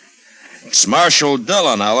land. It's Marshal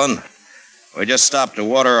Dillon, Ellen. We just stopped to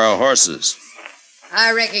water our horses.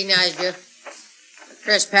 I recognized you. The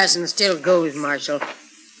trespassing still goes, Marshal.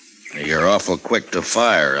 You're awful quick to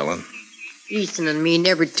fire, Ellen. Ethan and me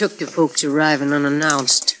never took to folks arriving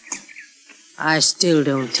unannounced. I still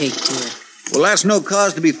don't take to it. Well, that's no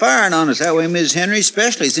cause to be firing on us that way, Miss Henry,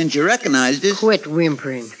 especially since you recognized us. Quit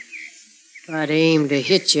whimpering. If I'd aimed to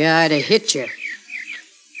hit you, I'd have hit you.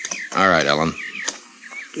 All right, Ellen.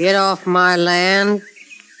 Get off my land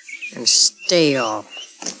and stay off.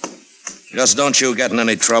 Just don't you get in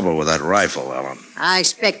any trouble with that rifle, Ellen. I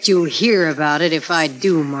expect you'll hear about it if I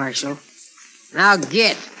do, Marshal. Now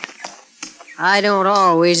get. I don't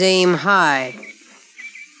always aim high.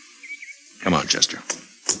 Come on, Chester.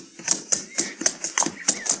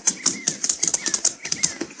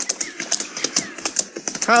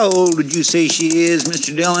 How old would you say she is,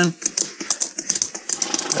 Mr. Dillon?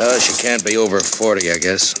 She can't be over 40, I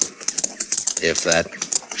guess. If that.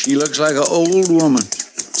 She looks like an old woman.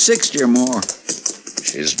 60 or more.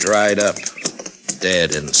 She's dried up.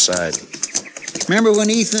 Dead inside. Remember when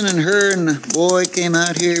Ethan and her and the boy came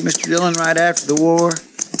out here, Mr. Dillon, right after the war?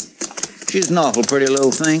 She's an awful pretty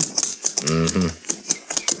little thing. Mm-hmm.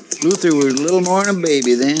 Luther was a little more than a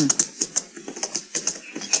baby then.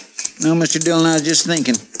 No, Mr. Dillon, I was just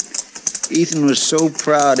thinking. Ethan was so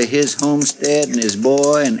proud of his homestead and his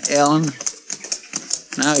boy and Ellen.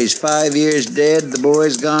 Now he's 5 years dead, the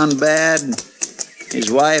boy's gone bad, and his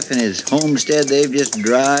wife and his homestead, they've just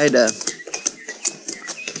dried up.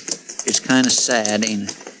 It's kind of sad, ain't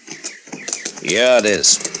it? Yeah, it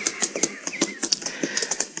is.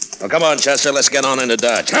 Well, come on, Chester, let's get on into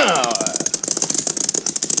Dodge.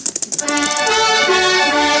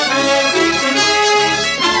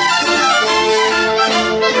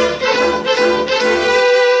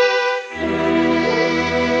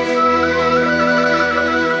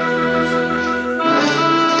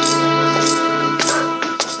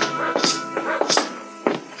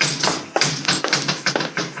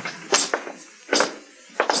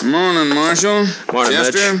 Morning, Marshal. Morning,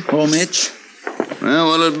 Chester. Mitch. Oh, Mitch. Well,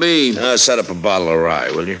 what'll it be? Set up a bottle of rye,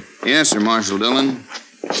 will you? Yes, sir, Marshal Dillon.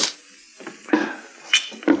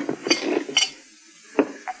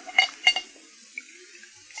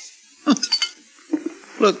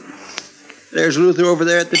 Look, there's Luther over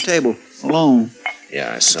there at the table, alone.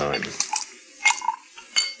 Yeah, I saw him.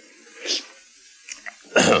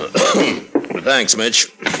 Thanks,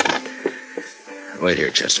 Mitch. Wait here,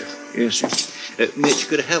 Chester. Yes, sir. Mitch,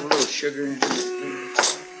 could I have a little sugar in here?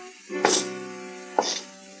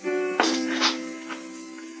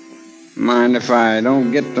 Mind if I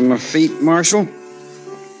don't get to my feet, Marshal?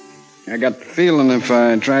 I got the feeling if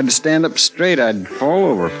I tried to stand up straight, I'd fall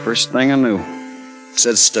over first thing I knew.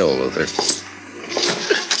 Sit still, Luther.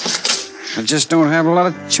 I just don't have a lot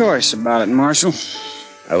of choice about it, Marshal.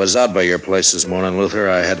 I was out by your place this morning, Luther.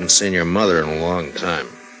 I hadn't seen your mother in a long time.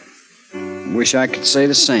 Wish I could say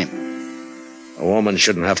the same. A woman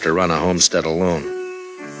shouldn't have to run a homestead alone.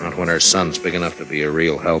 Not when her son's big enough to be a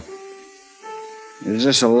real help. Is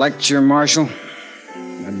this a lecture, Marshal?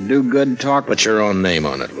 A do-good talk? Put your own name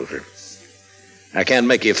on it, Luther. I can't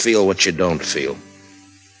make you feel what you don't feel.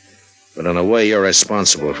 But in a way, you're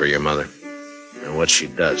responsible for your mother and what she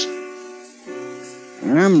does.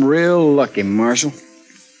 I'm real lucky, Marshal.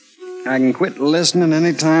 I can quit listening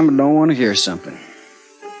any time I don't want to hear something.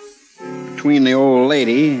 Between the old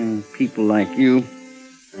lady and people like you,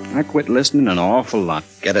 I quit listening an awful lot.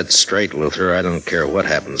 Get it straight, Luther. I don't care what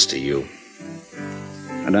happens to you.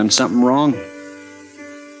 I done something wrong?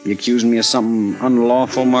 You accusing me of something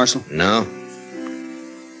unlawful, Marshal? No.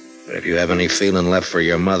 But if you have any feeling left for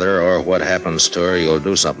your mother or what happens to her, you'll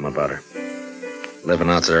do something about her. Living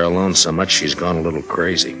out there alone so much, she's gone a little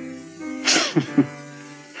crazy.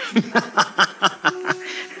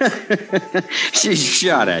 She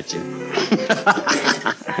shot at you.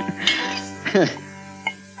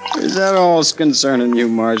 Is that all's concerning you,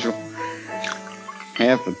 Marshal?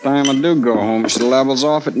 Half the time I do go home, she levels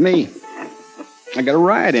off at me. I got to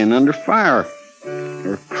ride in under fire.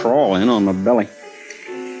 Or crawl in on my belly.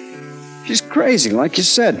 She's crazy, like you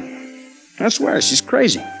said. I swear, she's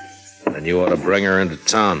crazy. Then you ought to bring her into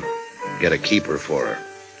town. Get a keeper for her.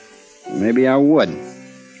 Maybe I would.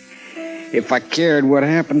 If I cared what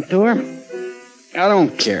happened to her. I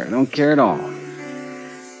don't care. Don't care at all.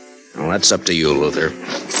 Well, that's up to you, Luther.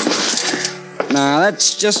 Now,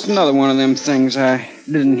 that's just another one of them things I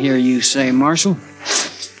didn't hear you say, Marshal.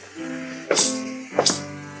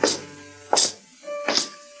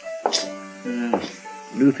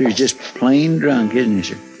 Luther's just plain drunk, isn't he,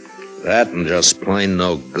 sir? That and just plain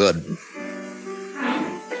no good.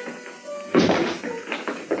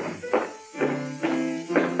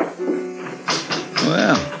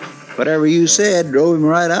 Well, whatever you said drove him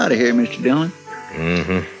right out of here, Mr. Dillon.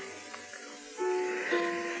 Mm-hmm.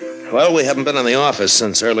 Well, we haven't been in the office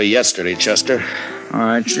since early yesterday, Chester. All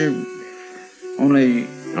right, sir. Only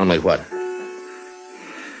what?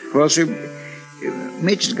 Well, sir,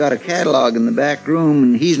 Mitch has got a catalog in the back room,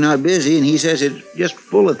 and he's not busy, and he says it's just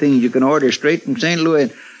full of things you can order straight from St.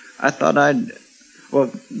 Louis. I thought well...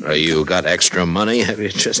 You got extra money, have you,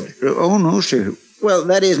 Chester? Oh, no, sir. Well,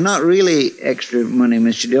 that is not really extra money,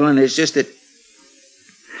 Mr. Dillon. It's just that...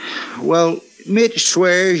 Well, Mitch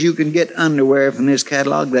swears you can get underwear from this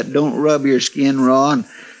catalog that don't rub your skin raw, and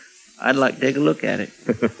I'd like to take a look at it.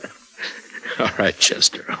 All right,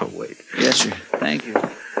 Chester, I'll wait. Yes, sir. Thank you.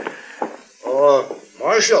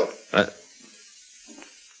 Marshal.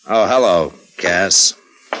 Hello, Cass.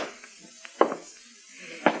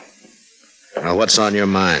 Now, what's on your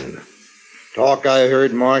mind? Talk I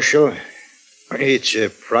heard, Marshal. It's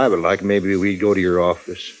private, like maybe we go to your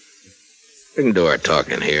office. We can do our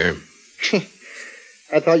talking here.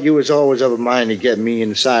 I thought you was always of a mind to get me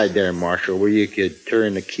inside there, Marshal, where you could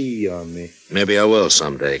turn the key on me. Maybe I will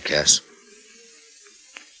someday, Cass.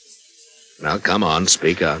 Now, come on,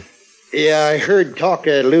 speak out. Yeah, I heard talk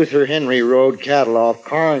at Luther Henry rode cattle off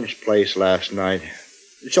Carnes' place last night.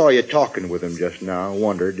 Saw you talking with him just now.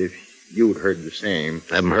 Wondered if you'd heard the same.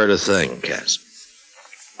 Haven't heard a thing, Cass.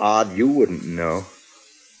 Odd you wouldn't know.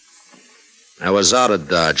 I was out of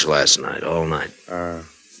Dodge last night, all night. I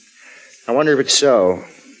wonder if it's so.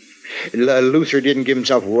 Luther didn't give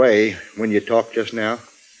himself away when you talked just now.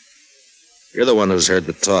 You're the one who's heard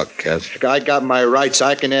the talk, Cass. I got my rights.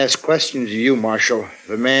 I can ask questions of you, Marshal. If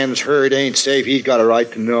a man's herd ain't safe, he's got a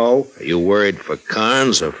right to know. Are you worried for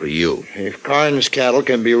Carnes or for you? If Carnes' cattle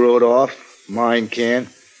can be rode off, mine can.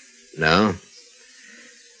 No?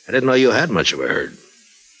 I didn't know you had much of a herd.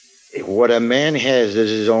 What a man has is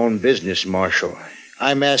his own business, Marshal.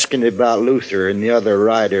 I'm asking about Luther and the other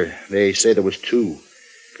rider. They say there was two.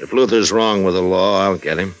 If Luther's wrong with the law, I'll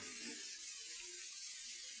get him.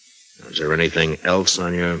 Is there anything else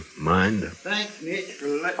on your mind? Thanks, Mitch, for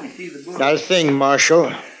letting me see the book. Not a thing,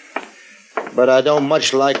 Marshal. But I don't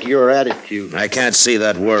much like your attitude. I can't see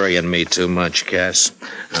that worrying me too much, Cass.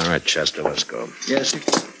 All right, Chester, let's go. Yes, sir.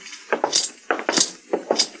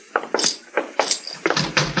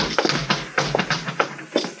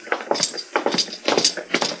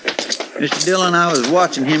 Mr. Dillon, I was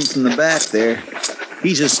watching him from the back there.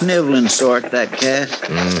 He's a sniveling sort, that Cass.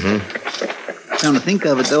 Mm-hmm. Come to think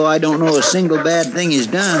of it, though, I don't know a single bad thing he's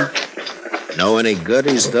done. Know any good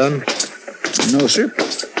he's done? No, sir.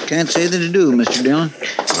 Can't say that I do, Mr. Dillon.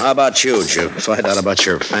 How about you? Did you find out about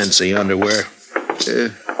your fancy underwear?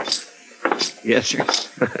 Yes, sir.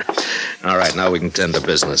 All right, now we can tend to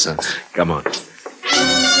business, huh? Come on.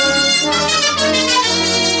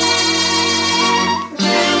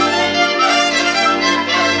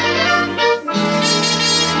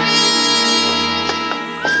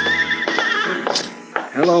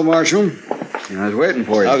 Hello, Marshal. I was waiting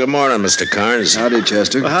for you. Oh, good morning, Mr. Carnes. Howdy,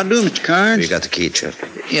 Chester. Well, how do, Mr. Carnes? You got the key, Chester?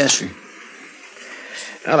 Yes, sir.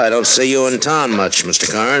 Well, I don't see you in town much,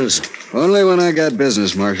 Mr. Carnes. Only when I got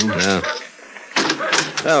business, Marshal. Yeah.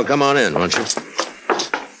 Well, come on in, won't you?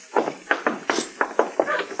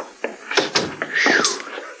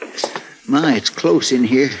 My, it's close in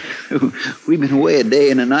here. We've been away a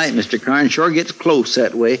day and a night, Mr. Carnes. Sure gets close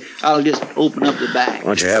that way. I'll just open up the back.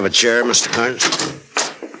 Won't you have a chair, Mr. Carnes?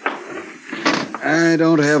 I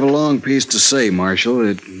don't have a long piece to say, Marshal.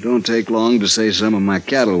 It don't take long to say some of my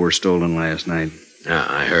cattle were stolen last night. Yeah,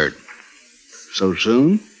 I heard. So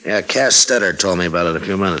soon? Yeah, Cass Stetter told me about it a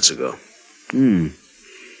few minutes ago.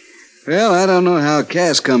 Well, I don't know how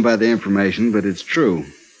Cass come by the information, but it's true.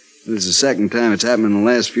 This is the second time it's happened in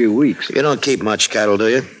the last few weeks. You don't keep much cattle, do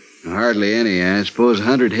you? Hardly any. I suppose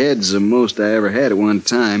 100 head's the most I ever had at one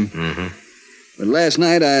time. Mm-hmm. But last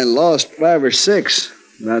night I lost 5 or 6,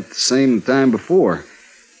 about the same time before.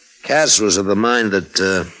 Cass was of the mind that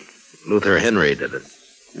Luther Henry did it.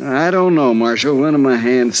 I don't know, Marshal. One of my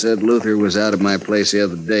hands said Luther was out of my place the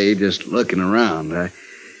other day just looking around. I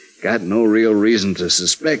got no real reason to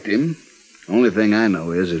suspect him. Only thing I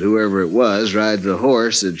know is that whoever it was rides a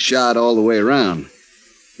horse that's shot all the way around.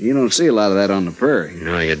 You don't see a lot of that on the prairie.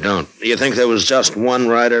 No, you don't. You think there was just one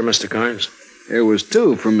rider, Mr. Carnes? There was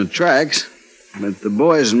 2 from the tracks, but the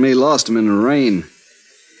boys and me lost them in the rain.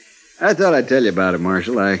 I thought I'd tell you about it,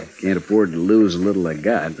 Marshal. I can't afford to lose a little I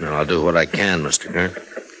got. No, I'll do what I can, Mr. Carnes.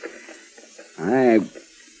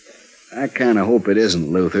 I kind of hope it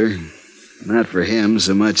isn't Luther. Not for him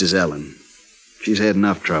so much as Ellen. She's had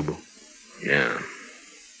enough trouble. Yeah.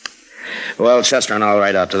 Well, Chester and I'll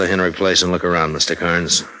ride out to the Henry place and look around, Mr.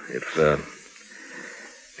 Carnes. If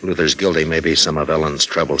Luther's guilty, maybe some of Ellen's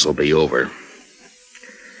troubles will be over.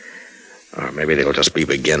 Or maybe they'll just be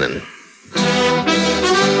beginning.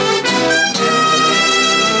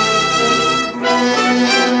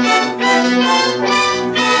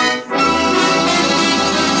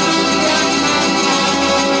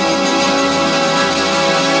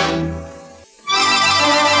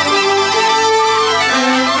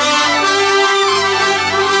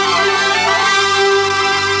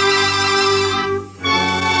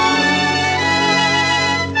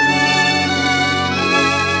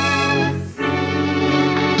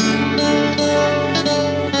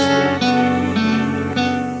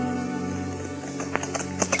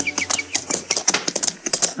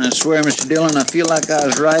 I swear, Mr. Dillon, I feel like I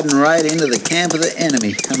was riding right into the camp of the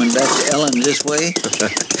enemy, coming back to Ellen this way.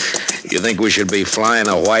 You think we should be flying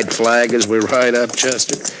a white flag as we ride up,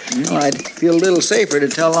 Chester? Well, I'd feel a little safer to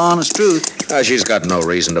tell the honest truth. She's got no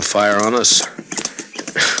reason to fire on us.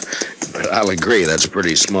 But I'll agree, that's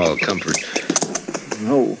pretty small comfort.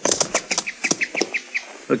 Oh.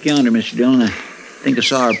 Look yonder, Mr. Dillon. I think I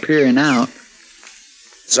saw her peering out.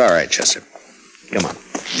 It's all right, Chester. Come on.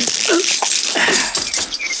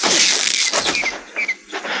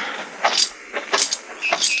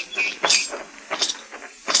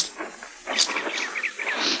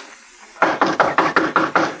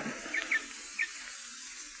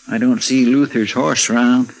 I don't see Luther's horse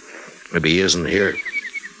around. Maybe he isn't here.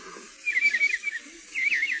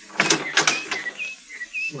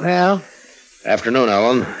 Well? Afternoon,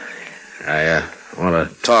 Ellen. I want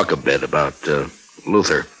to talk a bit about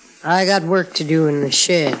Luther. I got work to do in the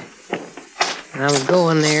shed. I was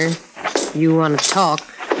going there. You want to talk?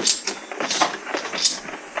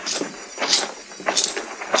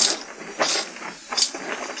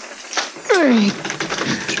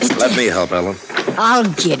 Let me help, Ellen. I'll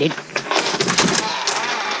get it.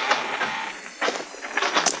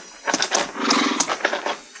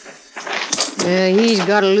 He's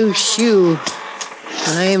got a loose shoe.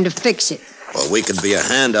 I aim to fix it. Well, we could be a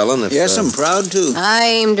hand, Ellen, if... Yes, I'm proud to. I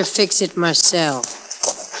aim to fix it myself.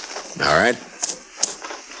 All right.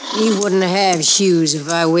 He wouldn't have shoes if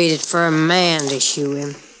I waited for a man to shoe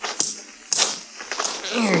him.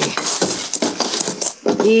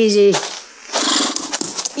 Easy.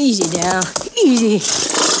 Easy now. Easy.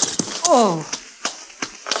 Oh.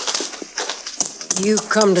 You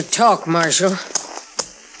come to talk, Marshal.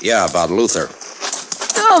 Yeah, about Luther.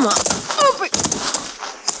 Come on. Open.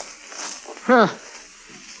 Huh.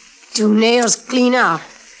 2 nails clean out.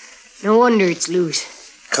 No wonder it's loose.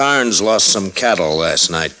 Carnes lost some cattle last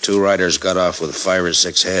night. 2 riders got off with 5 or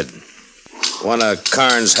 6 head. One of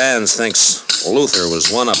Carnes' hands thinks Luther was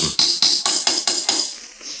one of them.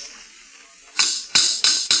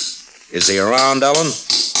 Is he around, Ellen?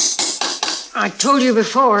 I told you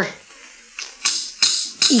before.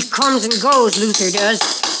 He comes and goes, Luther does.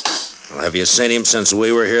 Well, have you seen him since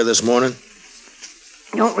we were here this morning?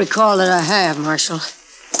 Don't recall that I have, Marshal.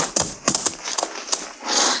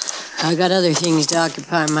 I got other things to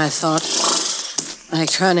occupy my thoughts,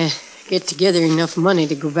 like trying to get together enough money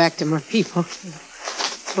to go back to my people.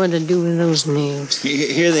 What to do with those nails?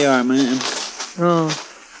 Here they are, ma'am. Oh.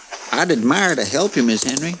 I'd admire to help you, Miss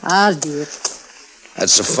Henry. I'll do it.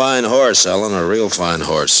 That's a fine horse, Ellen, a real fine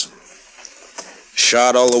horse.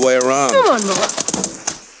 Shod all the way around. Come on, boy.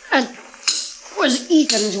 That was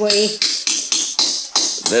Ethan's way.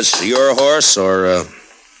 This your horse or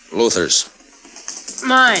Luther's?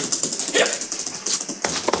 Mine.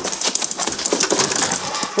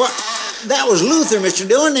 What? That was Luther, Mr.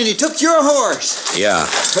 Dillon, and he took your horse. Yeah.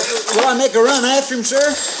 Will I make a run after him,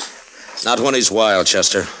 sir? Not when he's wild,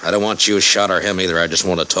 Chester. I don't want you shot or him either. I just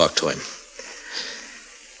want to talk to him.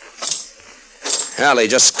 Hell, he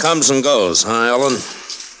just comes and goes, huh, Ellen?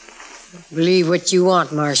 Believe what you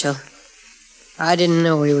want, Marshal. I didn't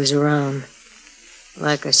know he was around.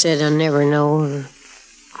 Like I said, I'll never know and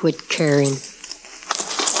quit caring.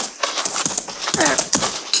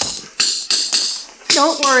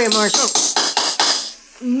 Don't worry, Marshal.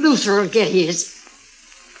 Luther will get his.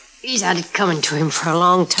 He's had it coming to him for a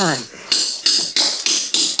long time.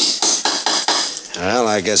 Well,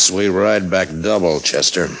 I guess we ride back double,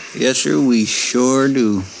 Chester. Yes, sir, we sure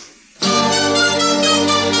do.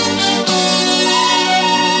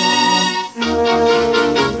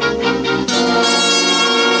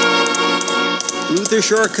 Luther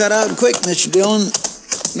sure cut out quick, Mr. Dillon.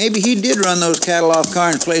 Maybe he did run those cattle off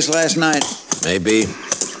Carnes' place last night. Maybe.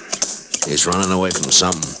 He's running away from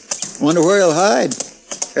something. Wonder where he'll hide.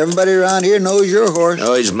 Everybody around here knows your horse.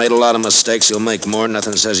 Oh, he's made a lot of mistakes. He'll make more.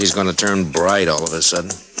 Nothing says he's going to turn bright all of a sudden.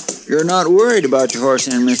 You're not worried about your horse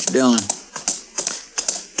then, Mr. Dillon?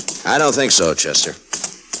 I don't think so, Chester.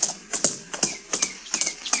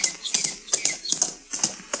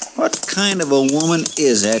 What kind of a woman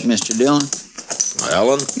is that, Mr. Dillon?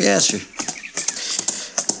 Ellen? Yes, sir.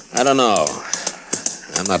 I don't know.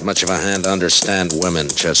 I'm not much of a hand to understand women,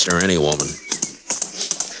 Chester, any woman.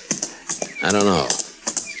 I don't know.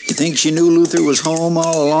 You think she knew Luther was home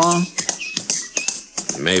all along?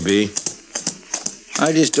 Maybe.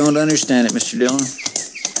 I just don't understand it, Mr. Dillon.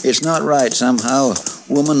 It's not right somehow,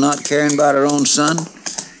 a woman not caring about her own son.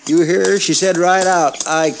 You hear her? She said right out,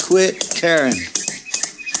 I quit caring.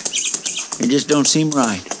 It just don't seem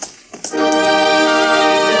right.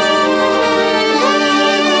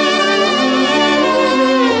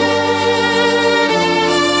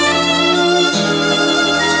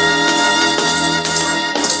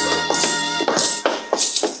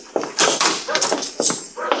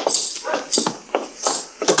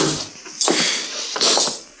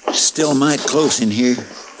 Still might close in here.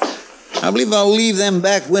 I believe I'll leave them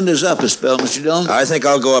back windows up a spell, Mr. Dillon. I think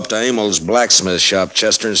I'll go up to Emil's blacksmith shop,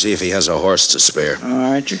 Chester, and see if he has a horse to spare. All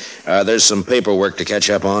right, sir. There's some paperwork to catch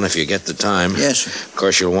up on if you get the time. Yes, sir. Of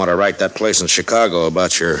course, you'll want to write that place in Chicago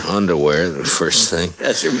about your underwear, the first thing.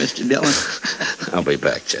 Yes, sir, Mr. Dillon. I'll be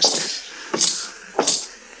back, Chester.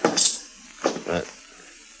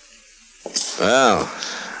 Well,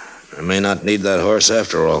 I may not need that horse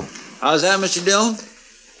after all. How's that, Mr. Dillon?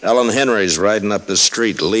 Ellen Henry's riding up the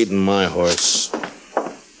street, leading my horse.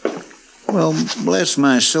 Well, bless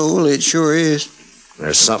my soul, it sure is.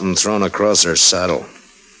 There's something thrown across her saddle.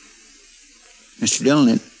 Mr. Dillon,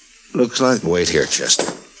 it looks like... Wait here,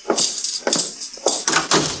 Chester.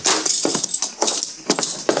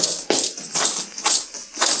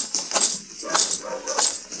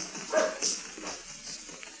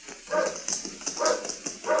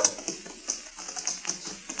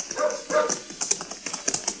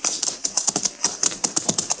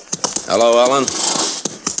 Hello, Ellen?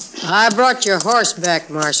 I brought your horse back,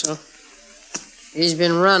 Marshal. He's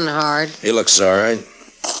been running hard. He looks all right.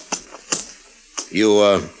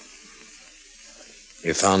 You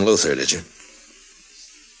found Luther, did you?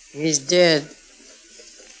 He's dead.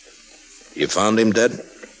 You found him dead?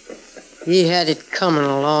 He had it coming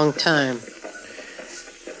a long time.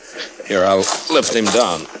 Here, I'll lift him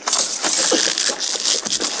down.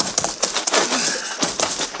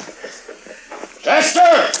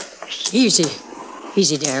 Chester! Easy.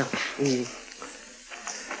 Easy, Darrell. Easy.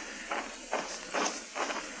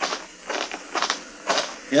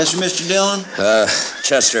 Yes, sir, Mr. Dillon?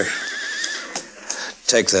 Chester,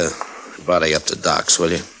 take the body up to Doc's,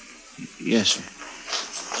 will you? Yes, sir.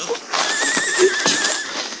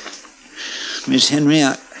 Miss Henry,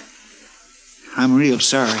 I'm real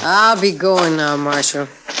sorry. I'll be going now, Marshal.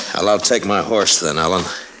 Well, I'll take my horse then, Ellen.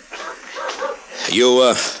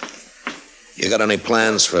 You got any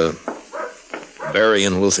plans for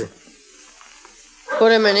burying Luther?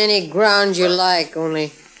 Put him in any ground you like,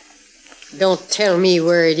 only don't tell me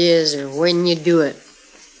where it is or when you do it.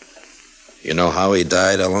 You know how he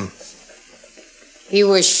died, Ellen? He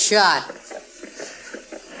was shot.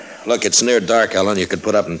 Look, it's near dark, Ellen. You could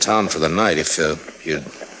put up in town for the night if you'd...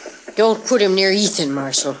 Don't put him near Ethan,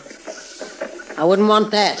 Marshal. I wouldn't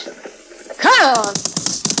want that. Come on!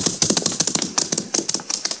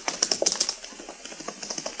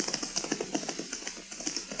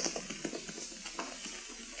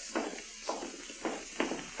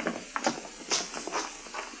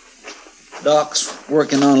 Doc's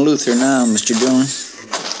working on Luther now, Mr. Dillon.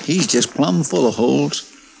 He's just plumb full of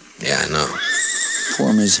holes. Yeah, I know.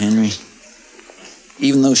 Poor Miss Henry.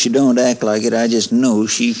 Even though she don't act like it, I just know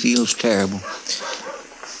she feels terrible.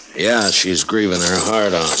 Yeah, she's grieving her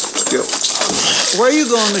heart out. Where are you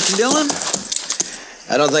going, Mr. Dillon?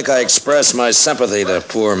 I don't think I expressed my sympathy to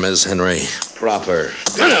poor Miss Henry proper.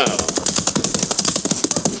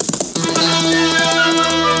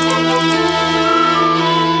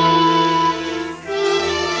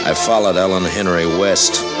 I followed Ellen Henry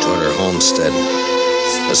west toward her homestead.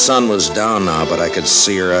 The sun was down now, but I could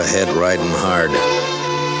see her ahead riding hard.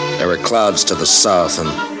 There were clouds to the south and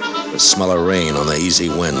the smell of rain on the easy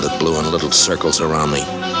wind that blew in little circles around me.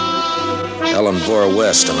 Ellen bore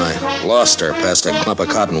west, and I lost her past a clump of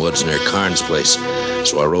cottonwoods near Carnes' place,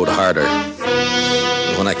 so I rode harder.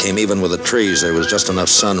 And when I came even with the trees, there was just enough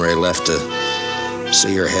sun ray left to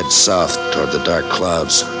see her head south toward the dark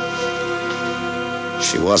clouds.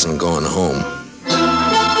 She wasn't going home.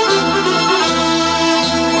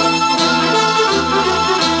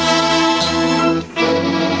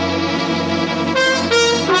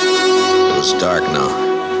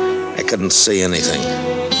 couldn't see anything.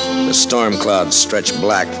 The storm clouds stretched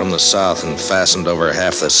black from the south and fastened over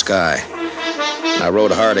half the sky. I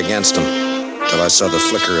rode hard against them till I saw the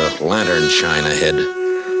flicker of lantern shine ahead.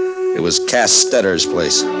 It was Cass Stetter's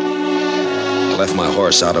place. I left my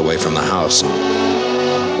horse out away from the house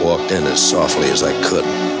and walked in as softly as I could.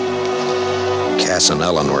 Cass and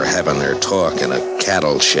Ellen were having their talk in a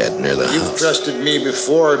cattle shed near the You've house. trusted me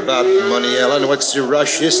before about the money, Ellen. What's the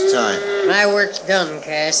rush this time? My work's done,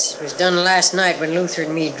 Cass. It was done last night when Luther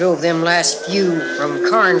and me drove them last few from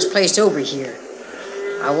Karn's place over here.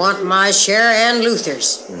 I want my share and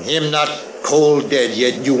Luther's. Him not cold dead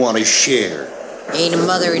yet, you want a share. Ain't a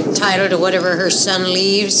mother entitled to whatever her son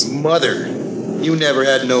leaves? Mother? You never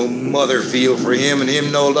had no mother feel for him, and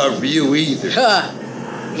him no love for you either. Huh.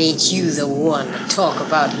 Ain't you the one to talk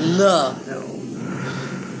about love, though?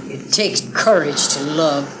 It takes courage to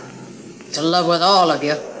love with all of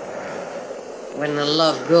you. When the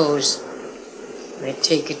love goes, they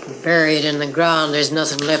take it and bury it in the ground. There's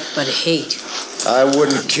nothing left but hate. I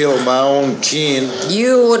wouldn't kill my own kin.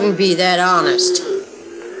 You wouldn't be that honest.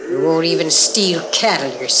 You won't even steal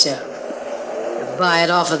cattle yourself. You buy it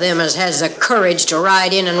off of them as has the courage to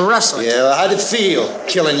ride in and rustle it. Yeah, how'd it feel,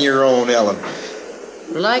 killing your own, Ellen?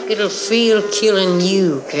 Like it'll feel killing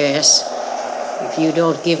you, Cass. If you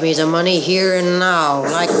don't give me the money here and now,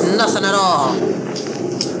 like nothing at all.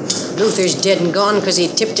 Luther's dead and gone because he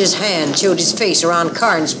tipped his hand, showed his face around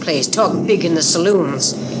Karn's place, talked big in the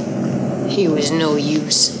saloons. He was no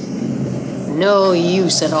use. No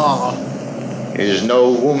use at all. There's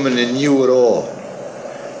no woman in you at all.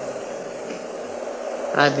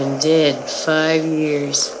 I've been dead 5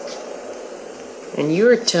 years. And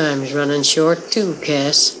your time's running short, too,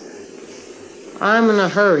 Cass. I'm in a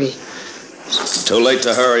hurry. Too late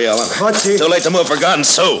to hurry, Ellen. What's it? Too late to move for God and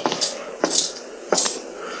Sue.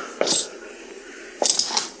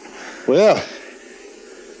 Well,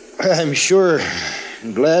 I'm sure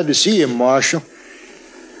glad to see you, Marshal.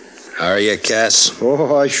 Are you, Cass?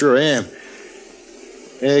 Oh, I sure am.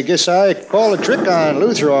 I guess I called a trick on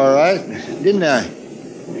Luther, all right, didn't I?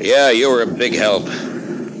 Yeah, you were a big help.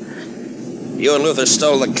 You and Luther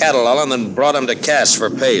stole the cattle, Ellen, and brought them to Cass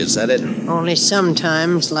for pay. Is that it? Only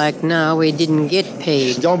sometimes, like now, we didn't get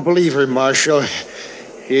paid. Don't believe her, Marshal.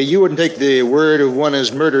 You wouldn't take the word of one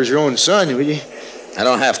as murders your own son, would you? I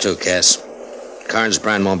don't have to, Cass. Karn's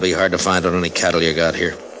brand won't be hard to find on any cattle you got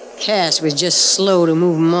here. Cass was just slow to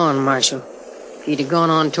move 'em on, Marshal. If he'd have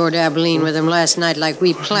gone on toward Abilene with him last night like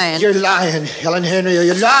we planned... You're lying, Helen Henry.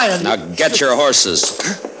 You're lying. Now get your horses.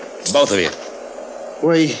 Both of you.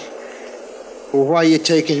 Why are you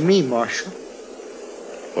taking me, Marshal?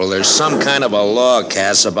 Well, there's some kind of a law,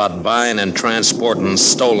 Cass, about buying and transporting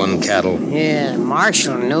stolen cattle. Yeah,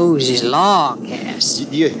 Marshal knows his law, Cass.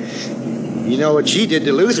 You know what she did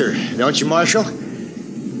to Luther, don't you, Marshal?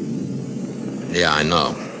 Yeah, I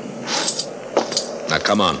know. Now,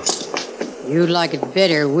 come on. You'd like it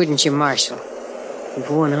better, wouldn't you, Marshal? If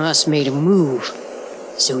one of us made a move,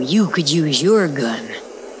 so you could use your gun.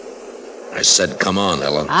 I said, come on,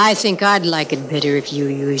 Ellen. I think I'd like it better if you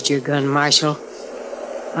used your gun, Marshal.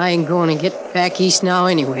 I ain't going to get back east now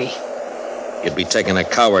anyway. You'd be taking a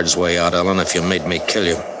coward's way out, Ellen, if you made me kill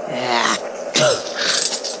you.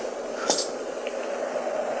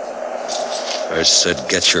 I said,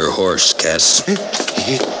 get your horse, Cass.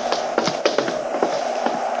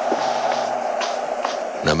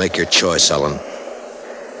 Now make your choice, Ellen.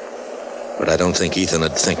 But I don't think Ethan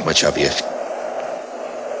would think much of you.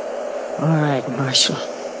 All right, Marshal.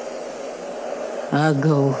 I'll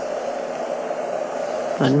go.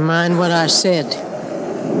 But mind what I said.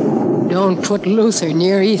 Don't put Luther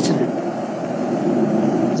near Ethan.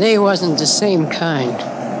 They wasn't the same kind.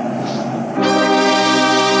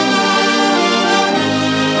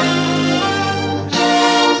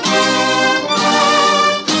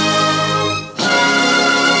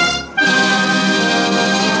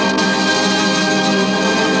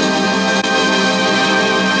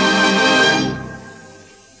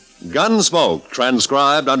 Gunsmoke,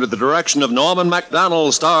 transcribed under the direction of Norman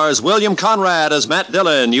MacDonald, stars William Conrad as Matt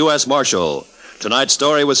Dillon, U.S. Marshal. Tonight's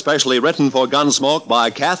story was specially written for Gunsmoke by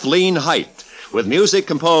Kathleen Height, with music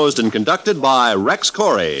composed and conducted by Rex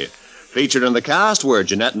Corey. Featured in the cast were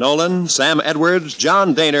Jeanette Nolan, Sam Edwards,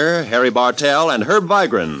 John Daner, Harry Bartell, and Herb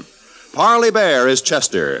Vigran. Parley Bear is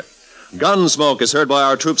Chester. Gunsmoke is heard by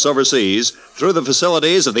our troops overseas through the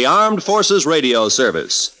facilities of the Armed Forces Radio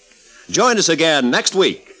Service. Join us again next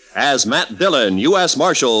week as Matt Dillon, U.S.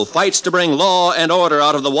 Marshal, fights to bring law and order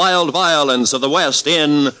out of the wild violence of the West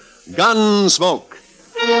in Gunsmoke.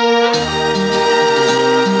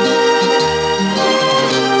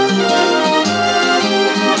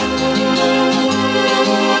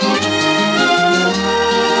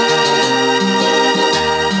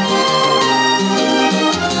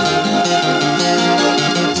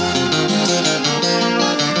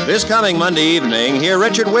 This coming Monday evening, hear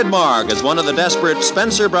Richard Widmark as one of the desperate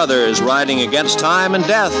Spencer brothers riding against time and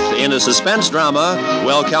death in a suspense drama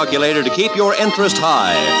well calculated to keep your interest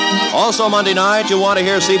high. Also Monday night, you'll want to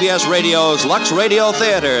hear CBS Radio's Lux Radio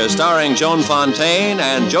Theater starring Joan Fontaine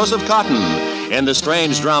and Joseph Cotton in the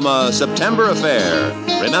strange drama September Affair.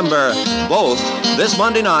 Remember, both this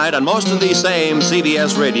Monday night on most of these same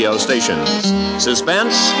CBS radio stations.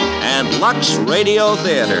 Suspense and Lux Radio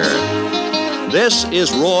Theater. This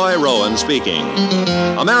is Roy Rowan speaking.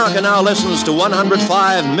 America now listens to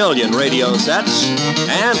 105 million radio sets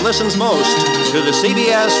and listens most to the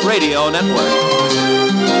CBS Radio Network.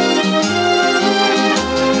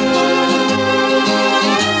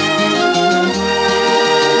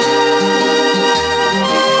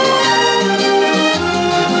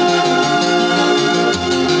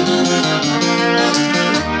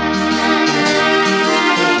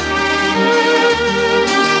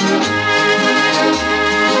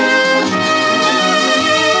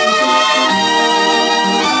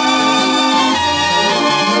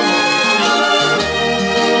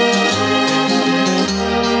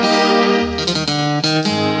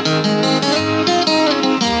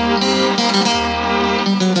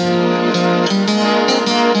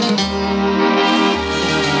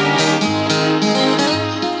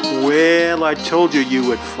 I told you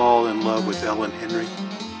would fall in love with Ellen Henry.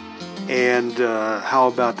 And how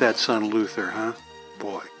about that son Luther, huh?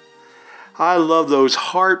 Boy. I love those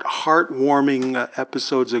heartwarming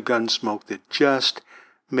episodes of Gunsmoke that just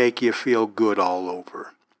make you feel good all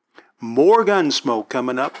over. More Gunsmoke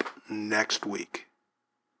coming up next week.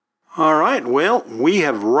 All right, well, we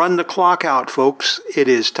have run the clock out, folks. It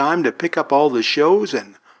is time to pick up all the shows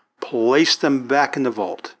and place them back in the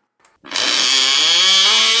vault.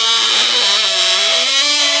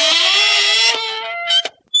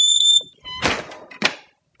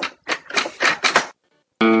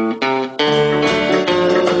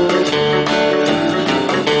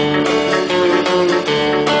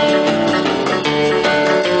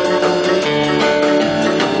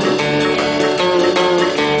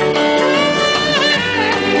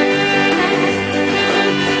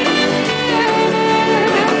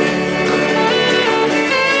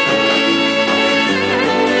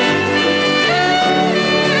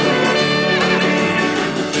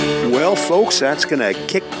 Folks, that's going to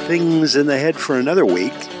kick things in the head for another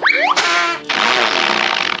week.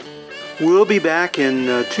 We'll be back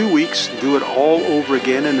in 2 weeks, do it all over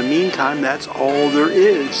again. In the meantime, that's all there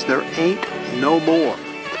is. There ain't no more.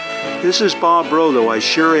 This is Bob Brotho. I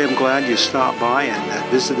sure am glad you stopped by and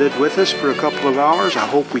visited with us for a couple of hours. I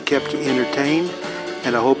hope we kept you entertained,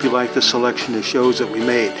 and I hope you liked the selection of shows that we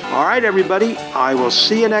made. All right, everybody, I will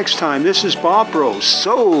see you next time. This is Bob Brotho.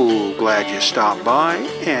 So glad you stopped by,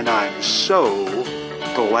 and I'm so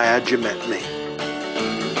glad you met me.